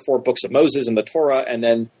latter 4 books of Moses and the Torah, and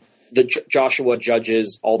then the Joshua,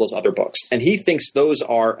 Judges, all those other books. And he thinks those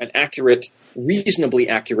are an reasonably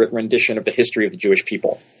accurate rendition of the history of the Jewish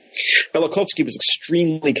people. Velikovsky was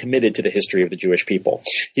extremely committed to the history of the Jewish people.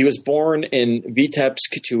 He was born in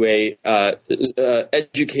Vitebsk to a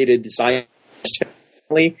educated Zionist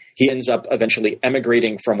family. He ends up eventually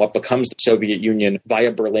emigrating from what becomes the Soviet Union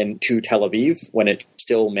via Berlin to Tel Aviv when it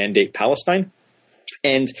still mandate Palestine.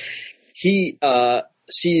 And he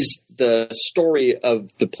sees the story of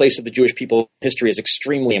the place of the Jewish people in history as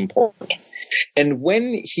extremely important. And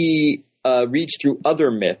when he reads through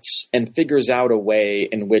other myths and figures out a way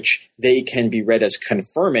in which they can be read as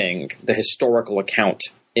confirming the historical account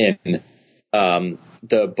in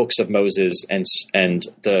the books of Moses and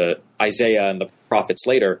the Isaiah and the prophets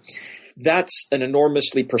later, that's an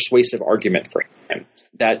enormously persuasive argument for him,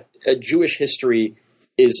 that Jewish history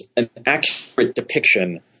is an accurate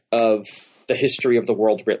depiction of the history of the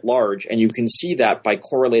world writ large, and you can see that by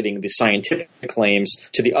correlating the scientific claims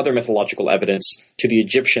to the other mythological evidence, to the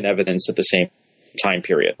Egyptian evidence at the same. time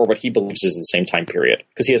period, or what he believes is the same time period,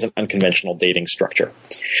 because he has an unconventional dating structure.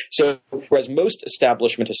 So whereas most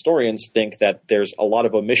establishment historians think that there's a lot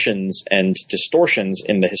of omissions and distortions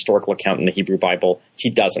in the historical account in the Hebrew Bible, he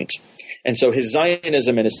doesn't. And so his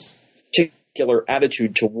Zionism and his particular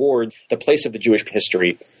attitude toward the place of the Jewish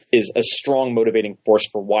history is a strong motivating force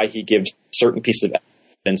for why he gives certain pieces of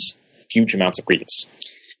evidence huge amounts of credence.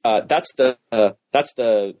 That's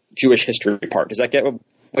the Jewish history part. Does that get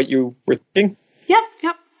what you were thinking? Yep.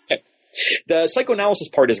 Okay. The psychoanalysis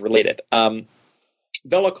part is related.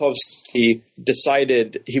 Velikovsky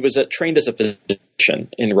decided he was trained as a physician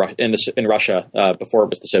in Russia before it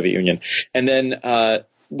was the Soviet Union, and then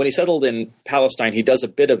when he settled in Palestine, he does a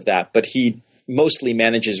bit of that, but he mostly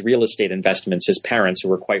manages real estate investments his parents, who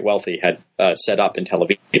were quite wealthy, had set up in Tel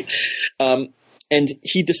Aviv. And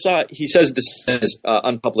he says this as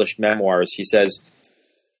unpublished memoirs. He says,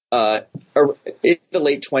 in the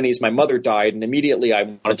late 20s, my mother died, and immediately I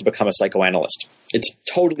wanted to become a psychoanalyst. It's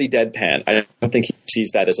totally deadpan. I don't think he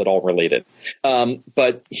sees that as at all related.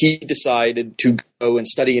 But he decided to go and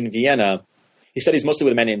study in Vienna. He studies mostly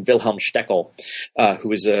with a man named Wilhelm Steckel,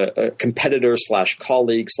 who is a competitor /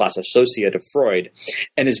 colleague / associate of Freud,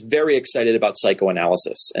 and is very excited about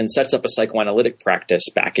psychoanalysis and sets up a psychoanalytic practice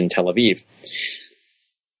back in Tel Aviv.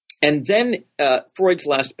 And then Freud's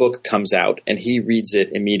last book comes out, and he reads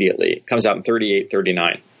it immediately. It comes out in 38,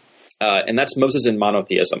 39. And that's Moses and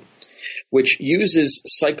Monotheism, which uses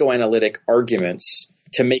psychoanalytic arguments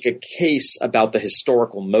to make a case about the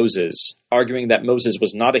historical Moses, arguing that Moses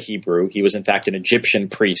was not a Hebrew. He was, in fact, an Egyptian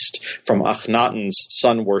priest from Akhenaten's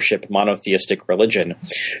sun worship monotheistic religion,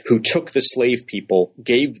 who took the slave people,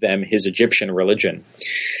 gave them his Egyptian religion,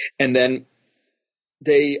 and then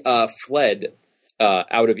they fled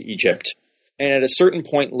out of Egypt, and at a certain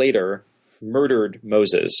point later murdered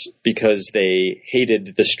Moses because they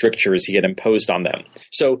hated the strictures he had imposed on them.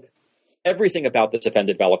 So everything about this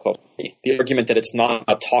offended Velikovsky. The argument that it's not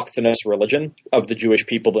a autochthonous religion of the Jewish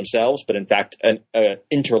people themselves, but in fact an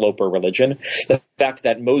interloper religion. The fact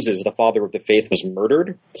that Moses, the father of the faith, was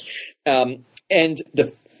murdered.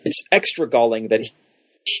 It's extra galling that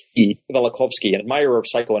Velikovsky, an admirer of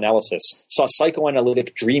psychoanalysis, saw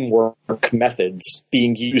psychoanalytic dream work methods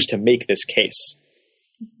being used to make this case.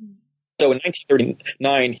 So in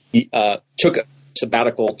 1939, he took a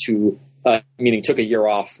sabbatical meaning took a year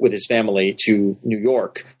off with his family to New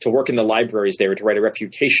York to work in the libraries there to write a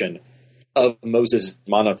refutation of Moses'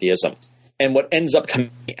 monotheism. And what ends up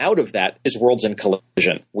coming out of that is Worlds in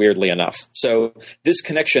Collision, weirdly enough. So this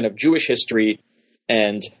connection of Jewish history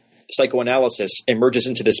and psychoanalysis emerges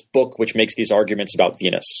into this book, which makes these arguments about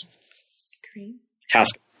Venus. Great.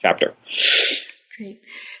 Task chapter. Great.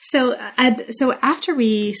 So after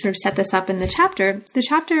we sort of set this up in the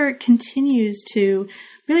chapter continues to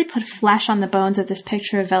really put flesh on the bones of this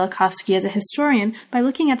picture of Velikovsky as a historian by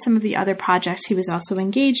looking at some of the other projects he was also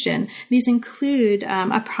engaged in. These include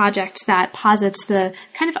a project that posits the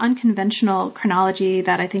kind of unconventional chronology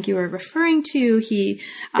that I think you were referring to. He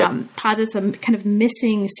posits a kind of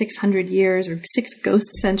missing 600 years or 6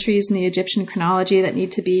 ghost centuries in the Egyptian chronology that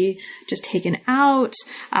need to be just taken out.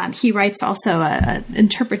 He writes also an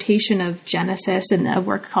interpretation of Genesis in a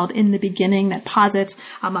work called In the Beginning that posits,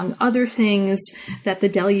 among other things, that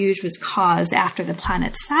the deluge was caused after the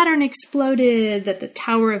planet Saturn exploded, that the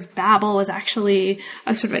Tower of Babel was actually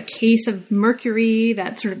a sort of a case of mercury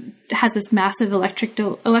that sort of has this massive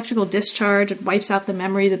electrical discharge. It wipes out the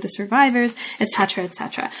memories of the survivors, etc.,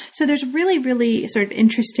 etc. So there's really, really sort of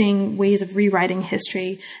interesting ways of rewriting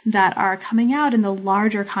history that are coming out in the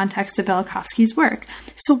larger context of Velikovsky's work.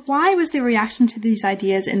 So why was the reaction to these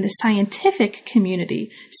ideas in the scientific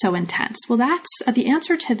community so intense? Well, that's the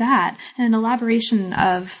answer to that, and an elaboration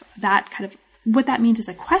of that kind of what that means as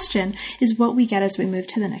a question is what we get as we move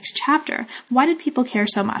to the next chapter. Why did people care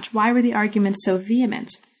so much? Why were the arguments so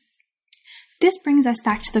vehement? This brings us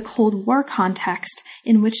back to the Cold War context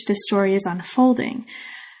in which this story is unfolding.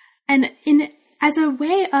 And as a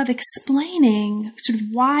way of explaining sort of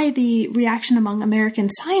why the reaction among American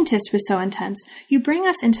scientists was so intense, you bring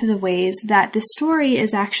us into the ways that the story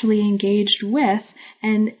is actually engaged with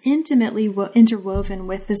and intimately interwoven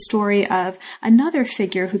with the story of another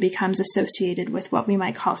figure who becomes associated with what we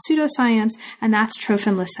might call pseudoscience, and that's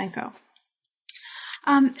Trofim Lysenko.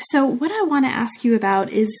 So what I want to ask you about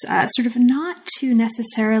is sort of not to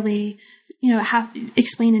necessarily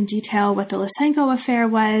explain in detail what the Lysenko affair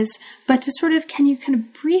was, but to can you kind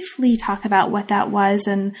of briefly talk about what that was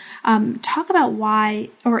and talk about why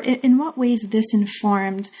or in what ways this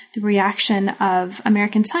informed the reaction of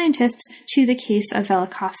American scientists to the case of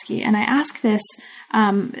Velikovsky? And I ask this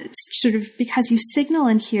because you signal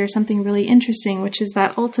in here something really interesting, which is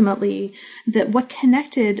that ultimately that what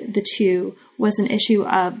connected the two was an issue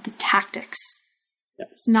of the tactics.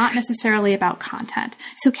 It's not necessarily about content.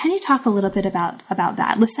 So can you talk a little bit about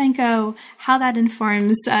that? Lysenko, how that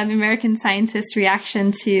informs American scientists'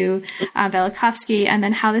 reaction to Velikovsky, and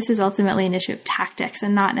then how this is ultimately an issue of tactics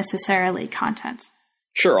and not necessarily content.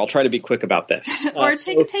 Sure, I'll try to be quick about this. Or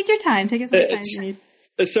take your time. Take as much time as you need.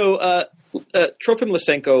 So Trofim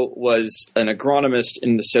Lysenko was an agronomist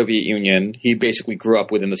in the Soviet Union. He basically grew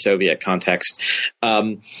up within the Soviet context,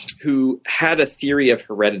 who had a theory of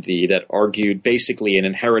heredity that argued basically an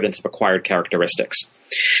inheritance of acquired characteristics.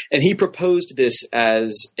 And he proposed this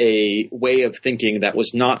as a way of thinking that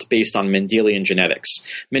was not based on Mendelian genetics.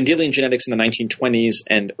 Mendelian genetics in the 1920s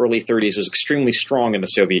and early 30s was extremely strong in the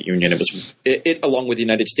Soviet Union. It along with the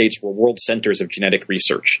United States, were world centers of genetic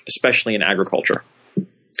research, especially in agriculture.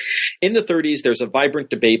 In the 30s, there's a vibrant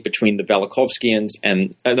debate between the Velikovskians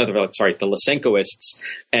and the Lysenkoists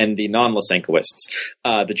and the non-Lysenkoists,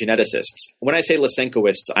 the geneticists. When I say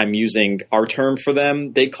Lysenkoists, I'm using our term for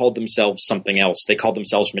them. They called themselves something else. They called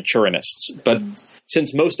themselves Maturinists. But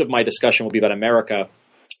since most of my discussion will be about America,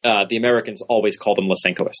 the Americans always call them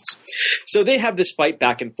Lysenkoists. So they have this fight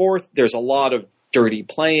back and forth. There's a lot of dirty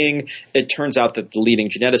playing. It turns out that the leading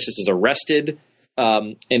geneticist is arrested.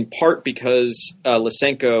 In part because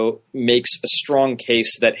Lysenko makes a strong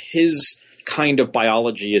case that his kind of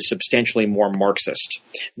biology is substantially more Marxist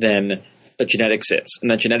than genetics is,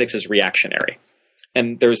 and that genetics is reactionary.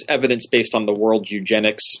 And there's evidence based on the world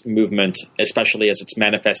eugenics movement, especially as it's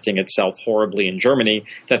manifesting itself horribly in Germany,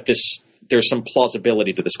 that there's some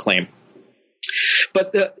plausibility to this claim.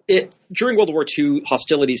 But during World War II,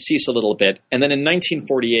 hostilities cease a little bit, and then in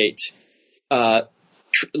 1948,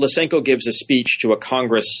 Lysenko gives a speech to a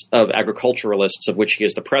Congress of agriculturalists, of which he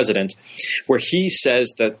is the president, where he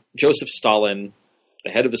says that Joseph Stalin,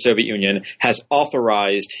 the head of the Soviet Union, has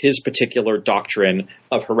authorized his particular doctrine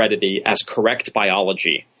of heredity as correct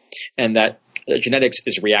biology, and that genetics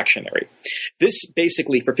is reactionary. This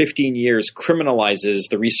basically, for 15 years, criminalizes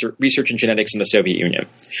the research in genetics in the Soviet Union.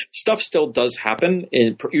 Stuff still does happen,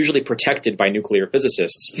 usually protected by nuclear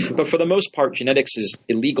physicists, but for the most part, genetics is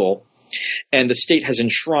illegal. And the state has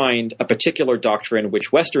enshrined a particular doctrine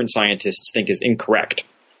which Western scientists think is incorrect.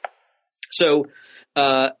 So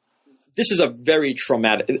this is a very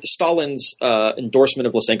traumatic – Stalin's endorsement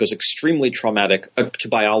of Lysenko is extremely traumatic to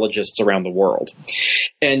biologists around the world.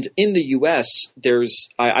 And in the U.S.,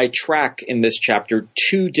 I track in this chapter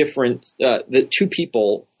two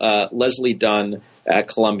people, Leslie Dunn at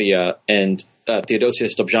Columbia and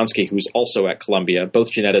Theodosius Dobzhansky, who's also at Columbia, both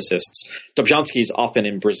geneticists. Dobzhansky's often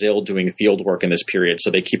in Brazil doing field work in this period, so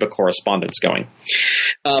they keep a correspondence going.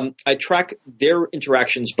 I track their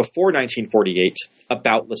interactions before 1948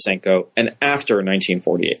 about Lysenko and after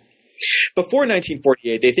 1948. Before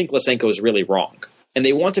 1948, they think Lysenko is really wrong, and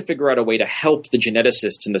they want to figure out a way to help the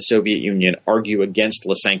geneticists in the Soviet Union argue against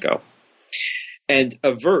Lysenko and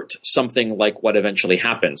avert something like what eventually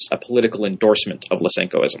happens, a political endorsement of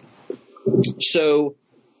Lysenkoism. So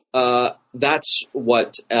that's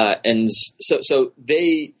what ends. So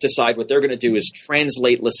they decide what they're going to do is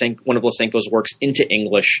translate one of Lysenko's works into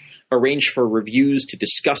English, arrange for reviews to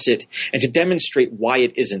discuss it, and to demonstrate why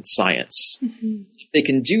it isn't science. Mm-hmm. They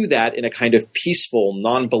can do that in a kind of peaceful,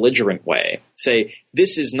 non-belligerent way. Say,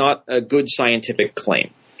 this is not a good scientific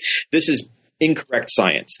claim. This is incorrect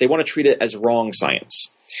science. They want to treat it as wrong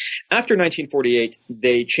science. After 1948,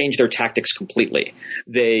 they change their tactics completely.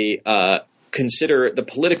 They consider the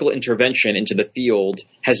political intervention into the field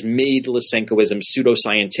has made Lysenkoism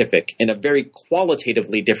pseudoscientific in a very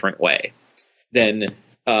qualitatively different way than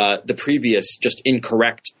the previous just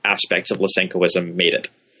incorrect aspects of Lysenkoism made it.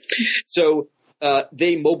 So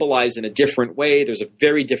they mobilize in a different way. There's a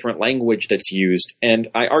very different language that's used. And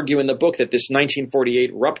I argue in the book that this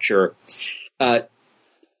 1948 rupture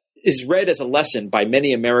is read as a lesson by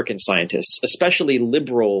many American scientists, especially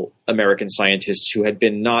liberal American scientists who had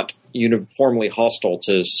been not uniformly hostile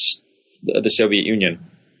to the Soviet Union,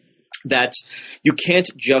 that you can't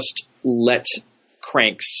just let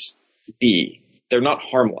cranks be. They're not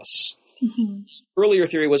harmless. Mm-hmm. Earlier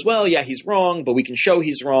theory was, well, yeah, he's wrong, but we can show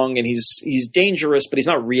he's wrong, and he's dangerous, but he's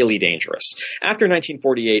not really dangerous. After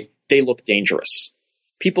 1948, they look dangerous.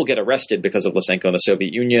 People get arrested because of Lysenko in the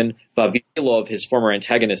Soviet Union. Vavilov, his former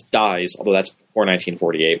antagonist, dies, although that's before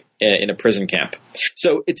 1948, in a prison camp.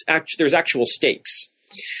 So there's actual stakes.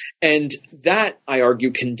 And that, I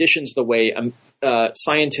argue, conditions the way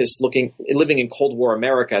scientists living in Cold War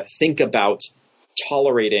America think about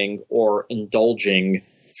tolerating or indulging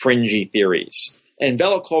fringy theories. And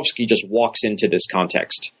Velikovsky just walks into this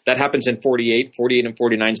context. That happens in 48 and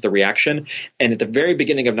 49 is the reaction. And at the very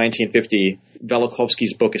beginning of 1950,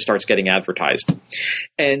 Velikovsky's book starts getting advertised.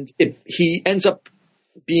 And he ends up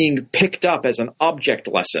being picked up as an object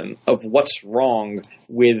lesson of what's wrong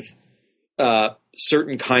with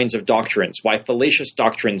certain kinds of doctrines, why fallacious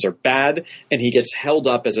doctrines are bad, and he gets held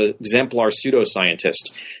up as an exemplar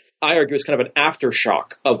pseudoscientist. I argue it's kind of an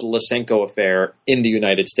aftershock of the Lysenko affair in the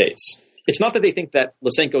United States. It's not that they think that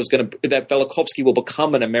that Velikovsky will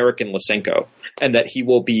become an American Lysenko and that he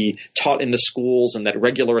will be taught in the schools and that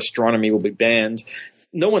regular astronomy will be banned.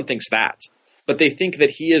 No one thinks that, but they think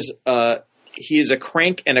that he is a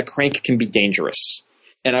crank, and a crank can be dangerous.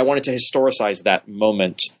 And I wanted to historicize that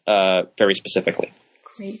moment very specifically.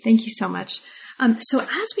 Great, thank you so much. So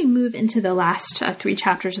as we move into the last 3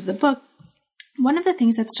 chapters of the book, one of the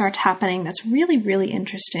things that starts happening that's really, really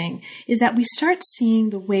interesting is that we start seeing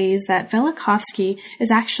the ways that Velikovsky is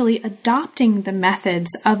actually adopting the methods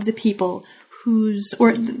of the people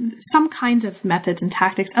some kinds of methods and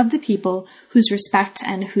tactics of the people whose respect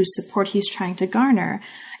and whose support he's trying to garner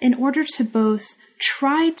in order to both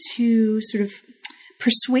try to sort of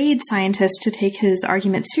persuade scientists to take his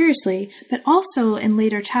argument seriously, but also in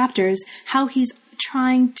later chapters, how he's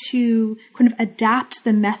trying to kind of adapt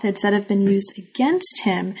the methods that have been used against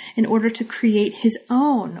him in order to create his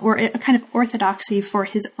own, or a kind of orthodoxy for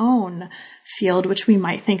his own field, which we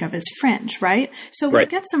might think of as fringe, right? So we'll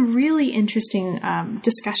get some really interesting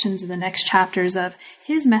discussions in the next chapters of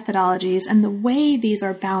his methodologies and the way these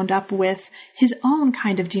are bound up with his own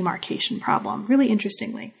kind of demarcation problem, really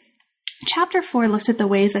interestingly. Chapter 4 looks at the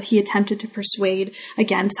ways that he attempted to persuade,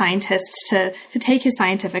 again, scientists to take his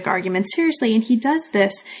scientific arguments seriously, and he does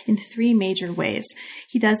this in 3 major ways.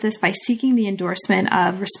 He does this by seeking the endorsement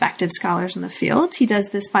of respected scholars in the field. He does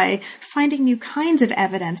this by finding new kinds of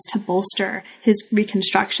evidence to bolster his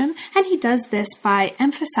reconstruction, and he does this by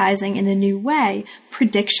emphasizing in a new way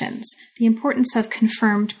predictions, the importance of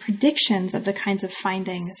confirmed predictions of the kinds of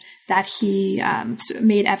findings that he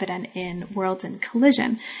made evident in Worlds in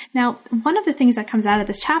Collision. Now, one of the things that comes out of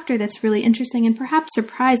this chapter that's really interesting and perhaps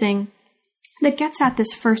surprising that gets at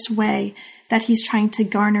this first way that he's trying to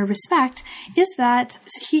garner respect is that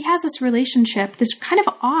he has this relationship, this kind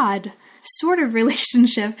of odd sort of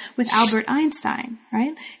relationship with Albert Einstein,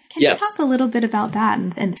 right? Can you talk a little bit about that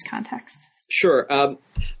in this context? Sure.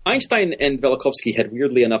 Einstein and Velikovsky had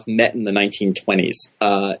weirdly enough met in the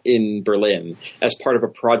 1920s in Berlin as part of a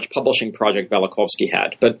publishing project Velikovsky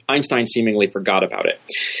had, but Einstein seemingly forgot about it.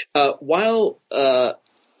 While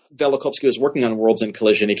Velikovsky was working on Worlds in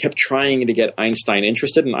Collision, he kept trying to get Einstein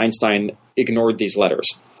interested, and Einstein ignored these letters.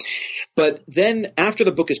 But then after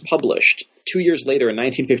the book is published, 2 years later in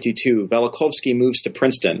 1952, Velikovsky moves to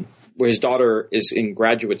Princeton, where his daughter is in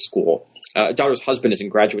graduate school. Daughter's husband is in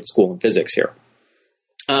graduate school in physics here.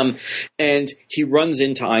 And he runs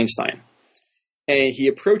into Einstein. And he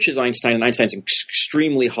approaches Einstein, and Einstein's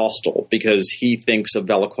extremely hostile because he thinks of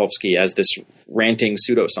Velikovsky as this ranting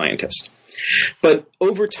pseudoscientist. But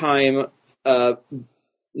over time,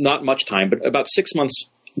 not much time, but about 6 months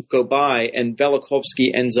go by, and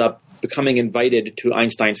Velikovsky ends up becoming invited to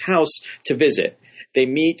Einstein's house to visit. They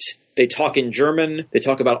meet. They talk in German. They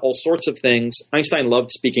talk about all sorts of things. Einstein loved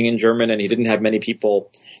speaking in German, and he didn't have many people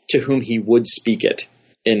to whom he would speak it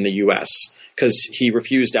in the U.S. because he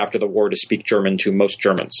refused after the war to speak German to most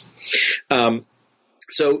Germans.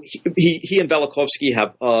 So he and Velikovsky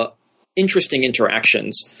have interesting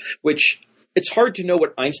interactions, which it's hard to know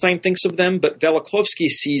what Einstein thinks of them, but Velikovsky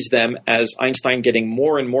sees them as Einstein getting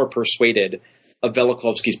more and more persuaded of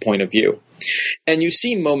Velikovsky's point of view. And you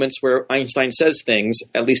see moments where Einstein says things,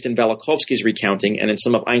 at least in Velikovsky's recounting and in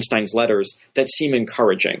some of Einstein's letters, that seem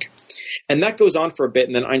encouraging. And that goes on for a bit,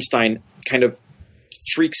 and then Einstein kind of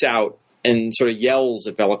freaks out and sort of yells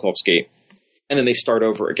at Velikovsky, and then they start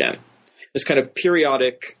over again. This kind of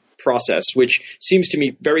periodic process, which seems to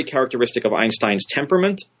me very characteristic of Einstein's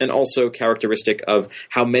temperament and also characteristic of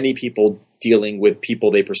how many people dealing with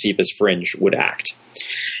people they perceive as fringe would act.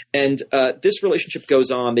 And this relationship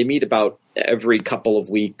goes on. They meet about every couple of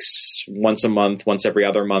weeks, once a month, once every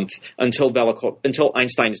other month, until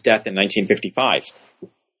Einstein's death in 1955.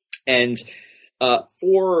 And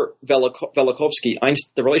for Velikovsky,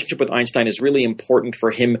 the relationship with Einstein is really important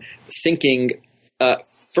for him thinking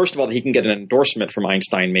first of all, that he can get an endorsement from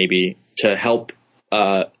Einstein maybe to help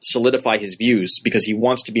solidify his views because he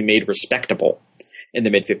wants to be made respectable in the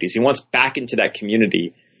mid-50s. He wants back into that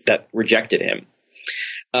community that rejected him.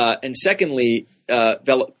 And secondly,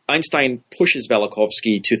 Einstein pushes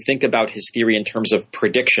Velikovsky to think about his theory in terms of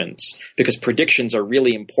predictions, because predictions are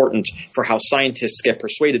really important for how scientists get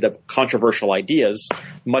persuaded of controversial ideas,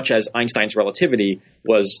 much as Einstein's relativity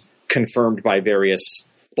was confirmed by various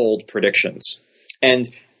bold predictions. And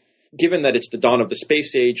given that it's the dawn of the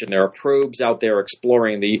space age and there are probes out there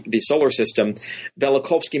exploring the solar system,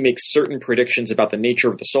 Velikovsky makes certain predictions about the nature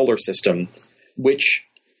of the solar system, which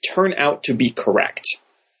turn out to be correct.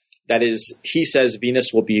 That is, he says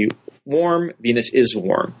Venus will be warm. Venus is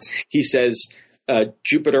warm. He says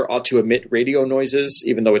Jupiter ought to emit radio noises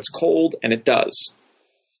even though it's cold, and it does.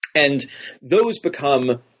 And those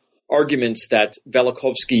become arguments that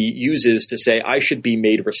Velikovsky uses to say, I should be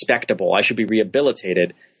made respectable. I should be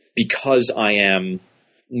rehabilitated because I am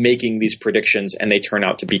making these predictions and they turn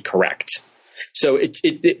out to be correct. So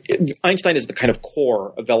Einstein is the kind of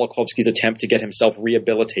core of Velikovsky's attempt to get himself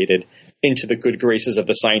rehabilitated into the good graces of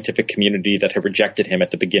the scientific community that had rejected him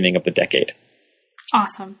at the beginning of the decade.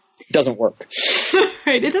 Awesome. It doesn't work.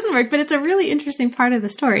 Right. It doesn't work, but it's a really interesting part of the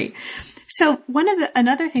story. So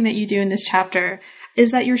another thing that you do in this chapter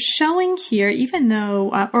is that you're showing here, even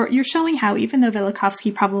though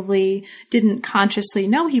Velikovsky probably didn't consciously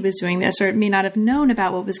know he was doing this, or may not have known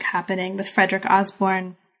about what was happening with Frederick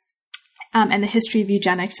Osborn and the history of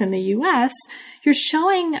eugenics in the U.S., you're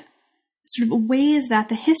showing sort of ways that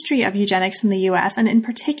the history of eugenics in the U.S., and in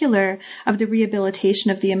particular of the rehabilitation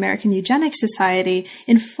of the American Eugenics Society,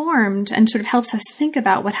 informed and sort of helps us think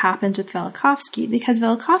about what happened with Velikovsky, because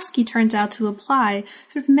Velikovsky turns out to apply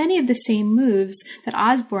sort of many of the same moves that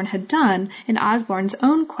Osborn had done in Osborn's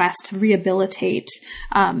own quest to rehabilitate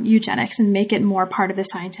eugenics and make it more part of the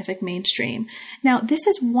scientific mainstream. Now, this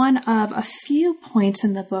is one of a few points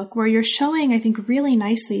in the book where you're showing, I think, really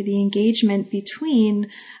nicely the engagement between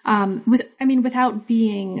without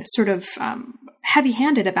being sort of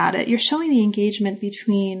heavy-handed about it, you're showing the engagement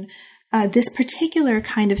between this particular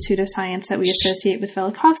kind of pseudoscience that we associate with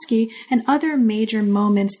Velikovsky and other major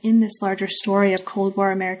moments in this larger story of Cold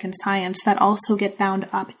War American science that also get bound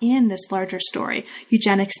up in this larger story.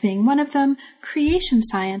 Eugenics being one of them, creation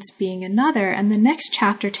science being another, and the next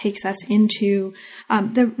chapter takes us into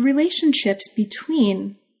the relationships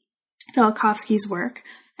between Velikovsky's work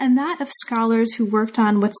and that of scholars who worked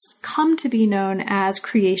on what's come to be known as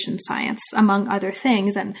creation science, among other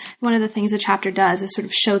things. And one of the things the chapter does is sort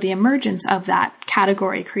of show the emergence of that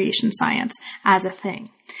category, creation science, as a thing.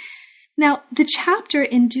 Now, the chapter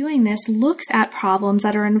in doing this looks at problems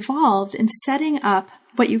that are involved in setting up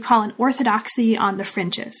what you call an orthodoxy on the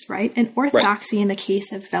fringes, right? An orthodoxy in the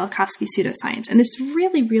case of Velikovsky pseudoscience. And it's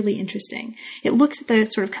really, really interesting. It looks at the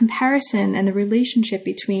sort of comparison and the relationship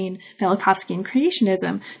between Velikovsky and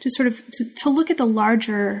creationism to sort of to look at the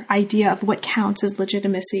larger idea of what counts as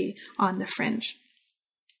legitimacy on the fringe.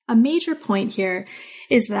 A major point here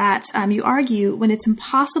is that you argue when it's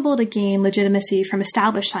impossible to gain legitimacy from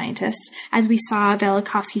established scientists, as we saw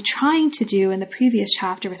Velikovsky trying to do in the previous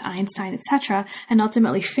chapter with Einstein, etc., and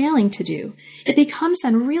ultimately failing to do, it becomes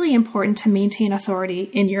then really important to maintain authority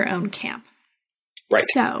in your own camp. Right.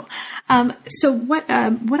 So what I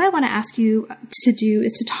want to ask you to do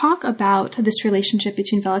is to talk about this relationship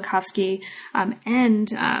between Velikovsky and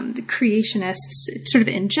the creationists, sort of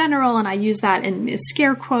in general, and I use that in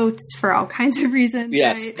scare quotes for all kinds of reasons.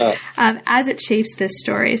 Yes. Right? As it shapes this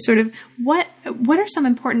story, sort of what are some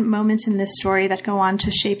important moments in this story that go on to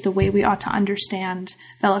shape the way we ought to understand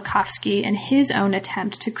Velikovsky and his own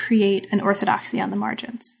attempt to create an orthodoxy on the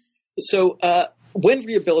margins? So when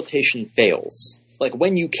rehabilitation fails, like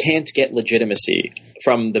when you can't get legitimacy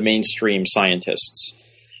from the mainstream scientists,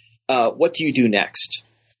 what do you do next?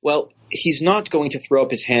 Well, he's not going to throw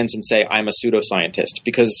up his hands and say, I'm a pseudoscientist,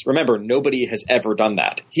 because remember, nobody has ever done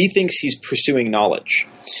that. He thinks he's pursuing knowledge.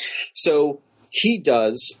 So he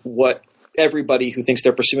does what everybody who thinks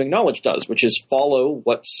they're pursuing knowledge does, which is follow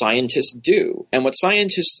what scientists do. And what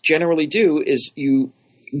scientists generally do is you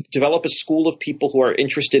develop a school of people who are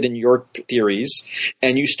interested in your theories,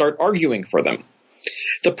 and you start arguing for them.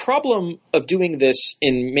 The problem of doing this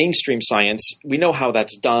in mainstream science, we know how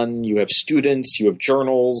that's done. You have students, you have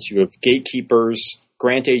journals, you have gatekeepers,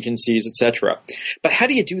 grant agencies, etc. But how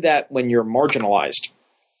do you do that when you're marginalized?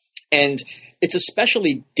 And it's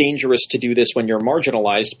especially dangerous to do this when you're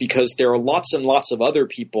marginalized because there are lots and lots of other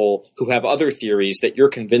people who have other theories that you're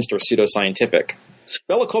convinced are pseudoscientific.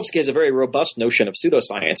 Velikovsky has a very robust notion of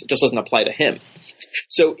pseudoscience. It just doesn't apply to him.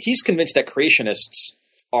 So he's convinced that creationists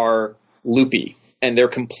are loopy, and they're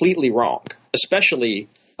completely wrong, especially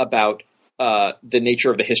about the nature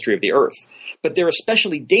of the history of the Earth. But they're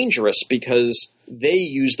especially dangerous because they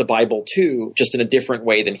use the Bible too, just in a different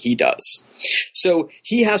way than he does. So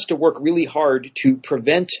he has to work really hard to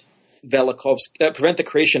prevent prevent the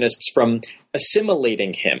creationists from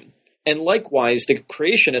assimilating him. And likewise, the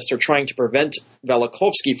creationists are trying to prevent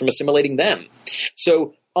Velikovsky from assimilating them.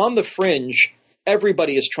 So on the fringe,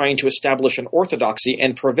 everybody is trying to establish an orthodoxy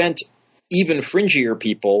and prevent even fringier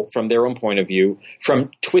people, from their own point of view, from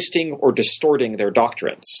twisting or distorting their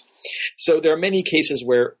doctrines. So there are many cases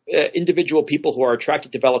where individual people who are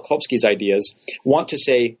attracted to Velikovsky's ideas want to,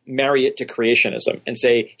 say, marry it to creationism and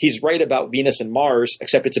say he's right about Venus and Mars,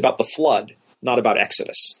 except it's about the flood, not about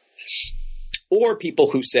Exodus. Or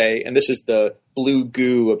people who say, and this is the blue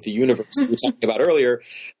goo of the universe we were talking about earlier,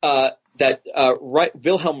 that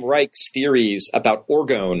Wilhelm Reich's theories about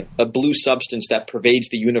orgone, a blue substance that pervades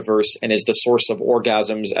the universe and is the source of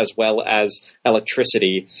orgasms as well as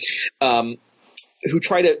electricity, who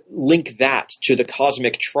try to link that to the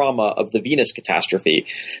cosmic trauma of the Venus catastrophe.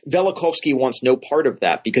 Velikovsky wants no part of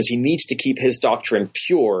that because he needs to keep his doctrine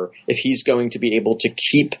pure if he's going to be able to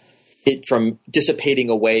keep it from dissipating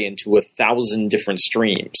away into 1,000 different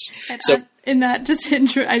streams. So in that,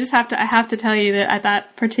 I have to tell you that at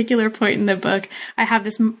that particular point in the book, I have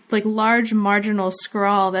this like large marginal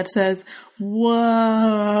scrawl that says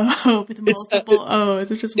 "whoa" with multiple O's,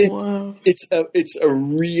 which is whoa. It's a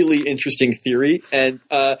really interesting theory, and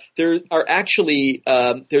there are actually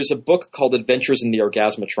there's a book called Adventures in the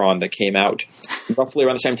Orgasmatron that came out roughly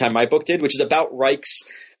around the same time my book did, which is about Reich's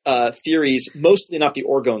theories, mostly not the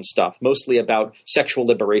orgone stuff, mostly about sexual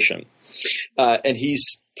liberation. And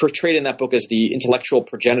he's portrayed in that book as the intellectual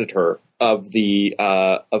progenitor of the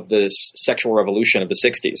sexual revolution of the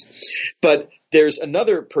 60s. But there's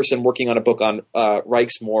another person working on a book on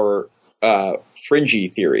Reich's more fringy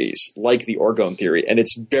theories, like the orgone theory, and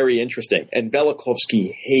it's very interesting. And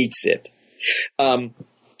Velikovsky hates it.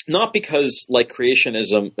 Not because, like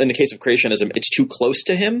creationism, in the case of creationism, it's too close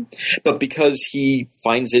to him, but because he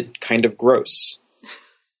finds it kind of gross.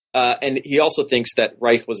 And he also thinks that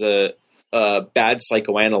Reich was a bad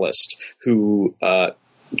psychoanalyst who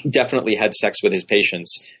definitely had sex with his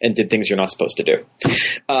patients and did things you're not supposed to do.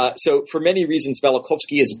 So for many reasons,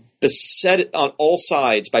 Velikovsky is beset on all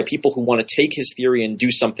sides by people who want to take his theory and do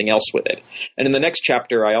something else with it. And in the next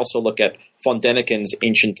chapter, I also look at von Däniken's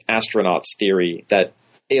ancient astronauts theory that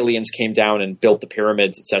aliens came down and built the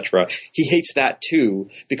pyramids, etc. He hates that too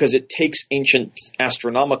because it takes ancient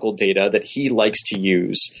astronomical data that he likes to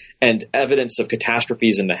use and evidence of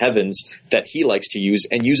catastrophes in the heavens that he likes to use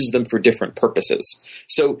and uses them for different purposes.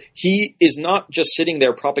 So he is not just sitting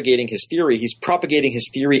there propagating his theory, he's propagating his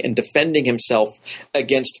theory and defending himself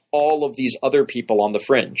against all of these other people on the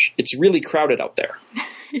fringe. It's really crowded out there.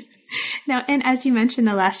 Now, and as you mentioned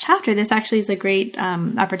in the last chapter, this actually is a great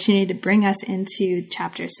opportunity to bring us into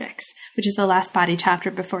chapter 6, which is the last body chapter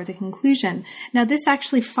before the conclusion. Now, this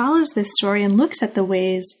actually follows this story and looks at the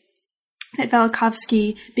ways that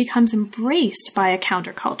Velikovsky becomes embraced by a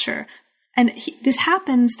counterculture. And this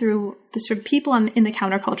happens through the sort of people in the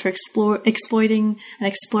counterculture exploiting and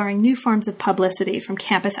exploring new forms of publicity, from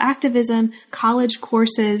campus activism, college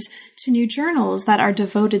courses, to new journals that are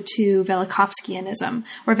devoted to Velikovskyanism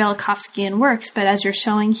or Velikovskyan works. But as you're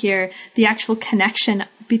showing here, the actual connection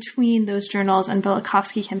between those journals and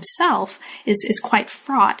Velikovsky himself is quite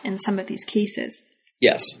fraught in some of these cases.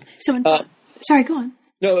 Yes. So, sorry, go on.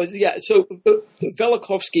 No, yeah. So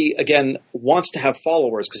Velikovsky, again, wants to have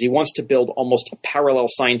followers because he wants to build almost a parallel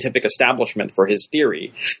scientific establishment for his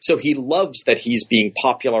theory. So he loves that he's being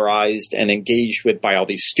popularized and engaged with by all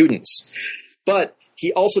these students. But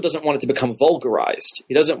he also doesn't want it to become vulgarized.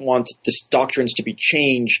 He doesn't want these doctrines to be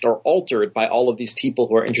changed or altered by all of these people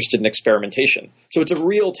who are interested in experimentation. So it's a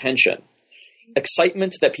real tension.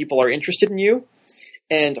 Excitement that people are interested in you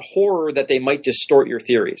and horror that they might distort your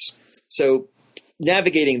theories. So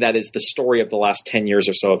navigating that is the story of the last 10 years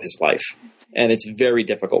or so of his life, and it's very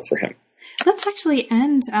difficult for him. Let's actually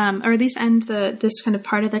end, or at least end this kind of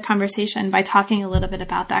part of the conversation by talking a little bit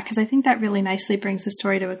about that, because I think that really nicely brings the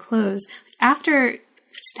story to a close. After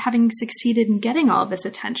having succeeded in getting all of this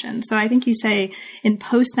attention, so I think you say in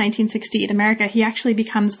post-1968 America, he actually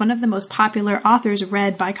becomes one of the most popular authors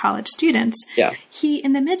read by college students. Yeah. He,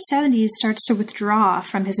 in the mid-70s, starts to withdraw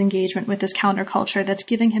from his engagement with this counterculture that's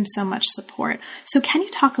giving him so much support. So can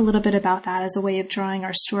you talk a little bit about that as a way of drawing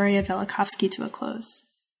our story of Velikovsky to a close?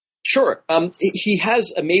 Sure. He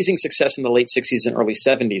has amazing success in the late 60s and early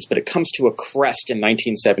 70s, but it comes to a crest in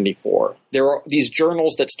 1974. There are these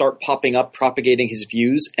journals that start popping up propagating his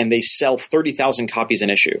views, and they sell 30,000 copies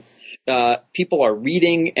an issue. People are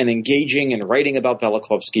reading and engaging and writing about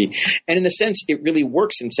Velikovsky. And in a sense, it really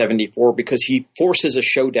works in 74 because he forces a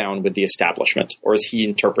showdown with the establishment, or as he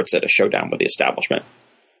interprets it, a showdown with the establishment.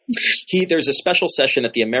 There's a special session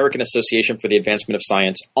at the American Association for the Advancement of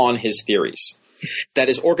Science on his theories that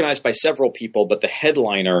is organized by several people, but the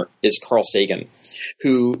headliner is Carl Sagan,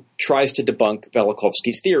 who tries to debunk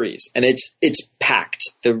Velikovsky's theories. And it's packed.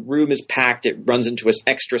 The room is packed. It runs into an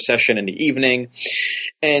extra session in the evening.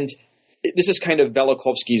 And this is kind of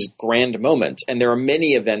Velikovsky's grand moment. And there are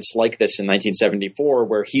many events like this in 1974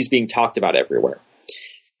 where he's being talked about everywhere.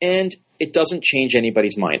 And it doesn't change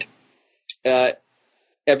anybody's mind. The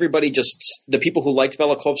people who liked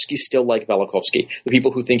Velikovsky still like Velikovsky. The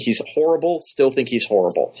people who think he's horrible still think he's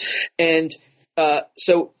horrible. And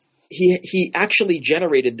so he actually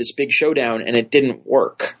generated this big showdown, and it didn't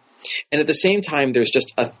work. And at the same time, there's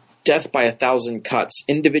just a death by 1,000 cuts,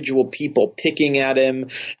 individual people picking at him,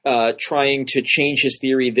 trying to change his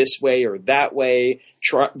theory this way or that way.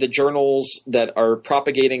 The journals that are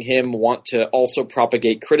propagating him want to also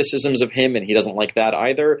propagate criticisms of him, and he doesn't like that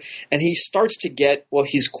either. And he starts to get, well,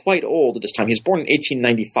 he's quite old at this time. He's born in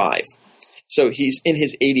 1895. So he's in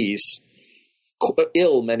his 80s,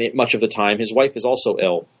 ill much of the time. His wife is also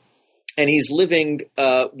ill. And he's living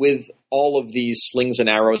with all of these slings and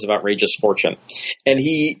arrows of outrageous fortune. And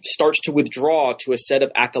he starts to withdraw to a set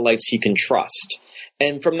of acolytes he can trust.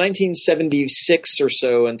 And from 1976 or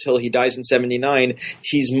so until he dies in 79,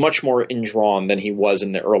 he's much more indrawn than he was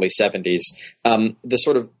in the early 70s.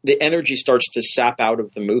 The energy starts to sap out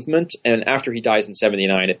of the movement. And after he dies in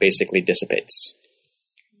 79, it basically dissipates.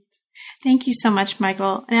 Thank you so much,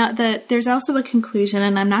 Michael. Now, there's also a conclusion,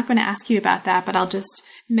 and I'm not going to ask you about that, but I'll just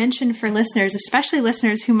mention for listeners, especially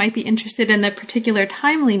listeners who might be interested in the particular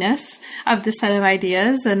timeliness of the set of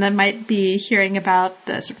ideas, and that might be hearing about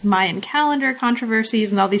the sort of Mayan calendar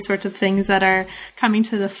controversies and all these sorts of things that are coming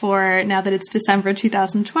to the fore now that it's December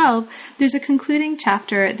 2012. There's a concluding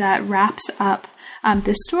chapter that wraps up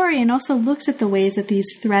this story and also looks at the ways that these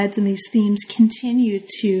threads and these themes continue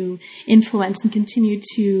to influence and continue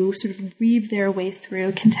to sort of weave their way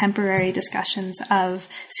through contemporary discussions of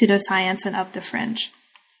pseudoscience and of the fringe.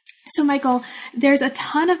 So, Michael, there's a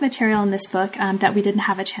ton of material in this book that we didn't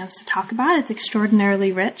have a chance to talk about. It's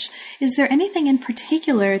extraordinarily rich. Is there anything in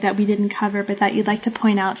particular that we didn't cover but that you'd like to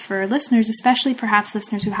point out for listeners, especially perhaps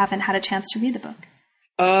listeners who haven't had a chance to read the book?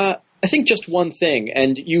 I think just one thing,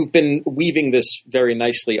 and you've been weaving this very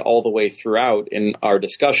nicely all the way throughout in our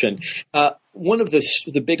discussion. One of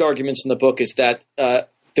the big arguments in the book is that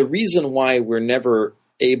the reason why we're never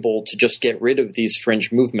able to just get rid of these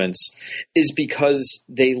fringe movements is because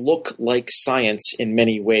they look like science in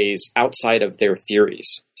many ways outside of their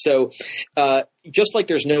theories. So just like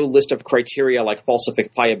there's no list of criteria like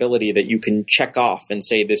falsifiability that you can check off and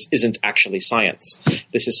say this isn't actually science,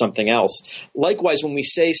 this is something else. Likewise, when we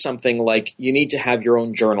say something like you need to have your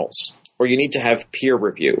own journals, or you need to have peer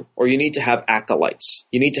review, or you need to have acolytes,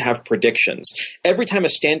 you need to have predictions. Every time a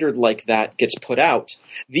standard like that gets put out,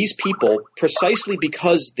 these people, precisely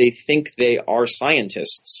because they think they are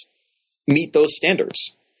scientists, meet those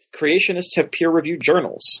standards. Creationists have peer-reviewed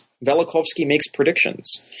journals. Velikovsky makes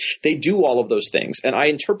predictions. They do all of those things. And I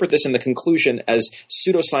interpret this in the conclusion as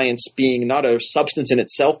pseudoscience being not a substance in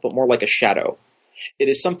itself, but more like a shadow. It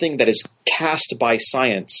is something that is cast by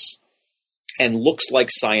science and looks like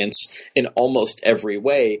science in almost every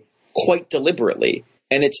way, quite deliberately.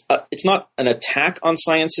 And it's not an attack on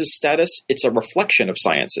science's status, it's a reflection of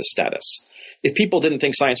science's status. If people didn't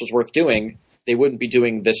think science was worth doing, they wouldn't be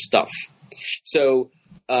doing this stuff. So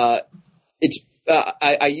I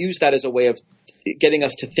use that as a way of getting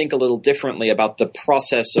us to think a little differently about the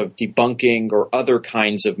process of debunking or other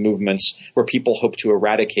kinds of movements where people hope to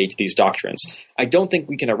eradicate these doctrines. I don't think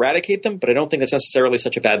we can eradicate them, but I don't think that's necessarily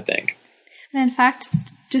such a bad thing. And in fact,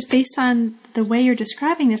 just based on the way you're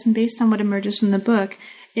describing this and based on what emerges from the book,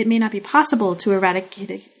 it may not be possible to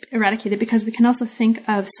eradicate it because we can also think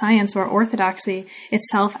of science or orthodoxy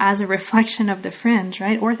itself as a reflection of the fringe,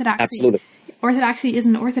 right? Absolutely. Orthodoxy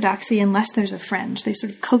isn't orthodoxy unless there's a fringe. They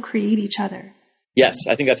sort of co-create each other. Yes,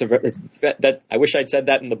 I think that I wish I'd said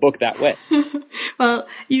that in the book that way. Well,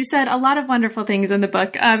 you said a lot of wonderful things in the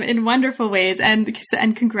book, in wonderful ways, and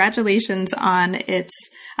congratulations on its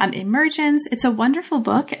emergence. It's a wonderful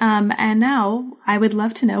book, and now I would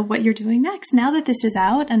love to know what you're doing next. Now that this is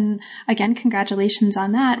out, and again, congratulations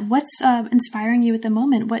on that. What's inspiring you at the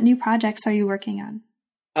moment? What new projects are you working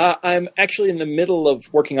on? I'm actually in the middle of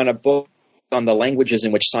working on a book on the languages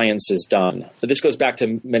in which science is done. This goes back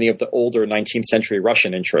to many of the older 19th century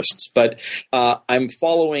Russian interests, but I'm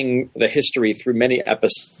following the history through many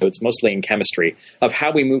episodes, mostly in chemistry, of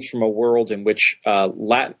how we moved from a world in which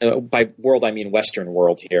by world I mean Western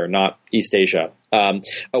world here, not East Asia,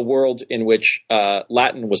 a world in which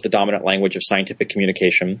Latin was the dominant language of scientific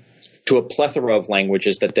communication, to a plethora of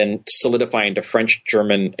languages that then solidify into French,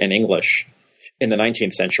 German, and English in the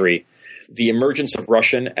 19th century. The emergence of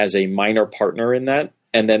Russian as a minor partner in that,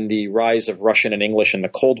 and then the rise of Russian and English in the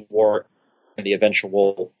Cold War, and the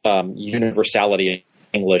eventual universality of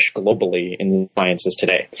English globally in sciences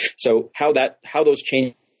today. So how those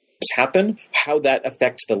changes happen, how that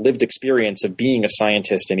affects the lived experience of being a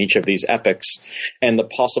scientist in each of these epochs, and the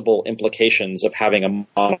possible implications of having a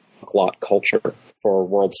monoglot culture for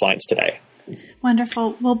world science today.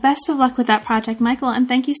 Wonderful. Well, best of luck with that project, Michael, and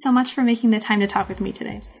thank you so much for making the time to talk with me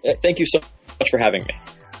today. Thank you so much for having me.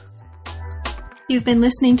 You've been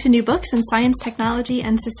listening to New Books in Science, Technology,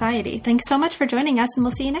 and Society. Thanks so much for joining us, and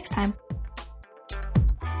we'll see you next time.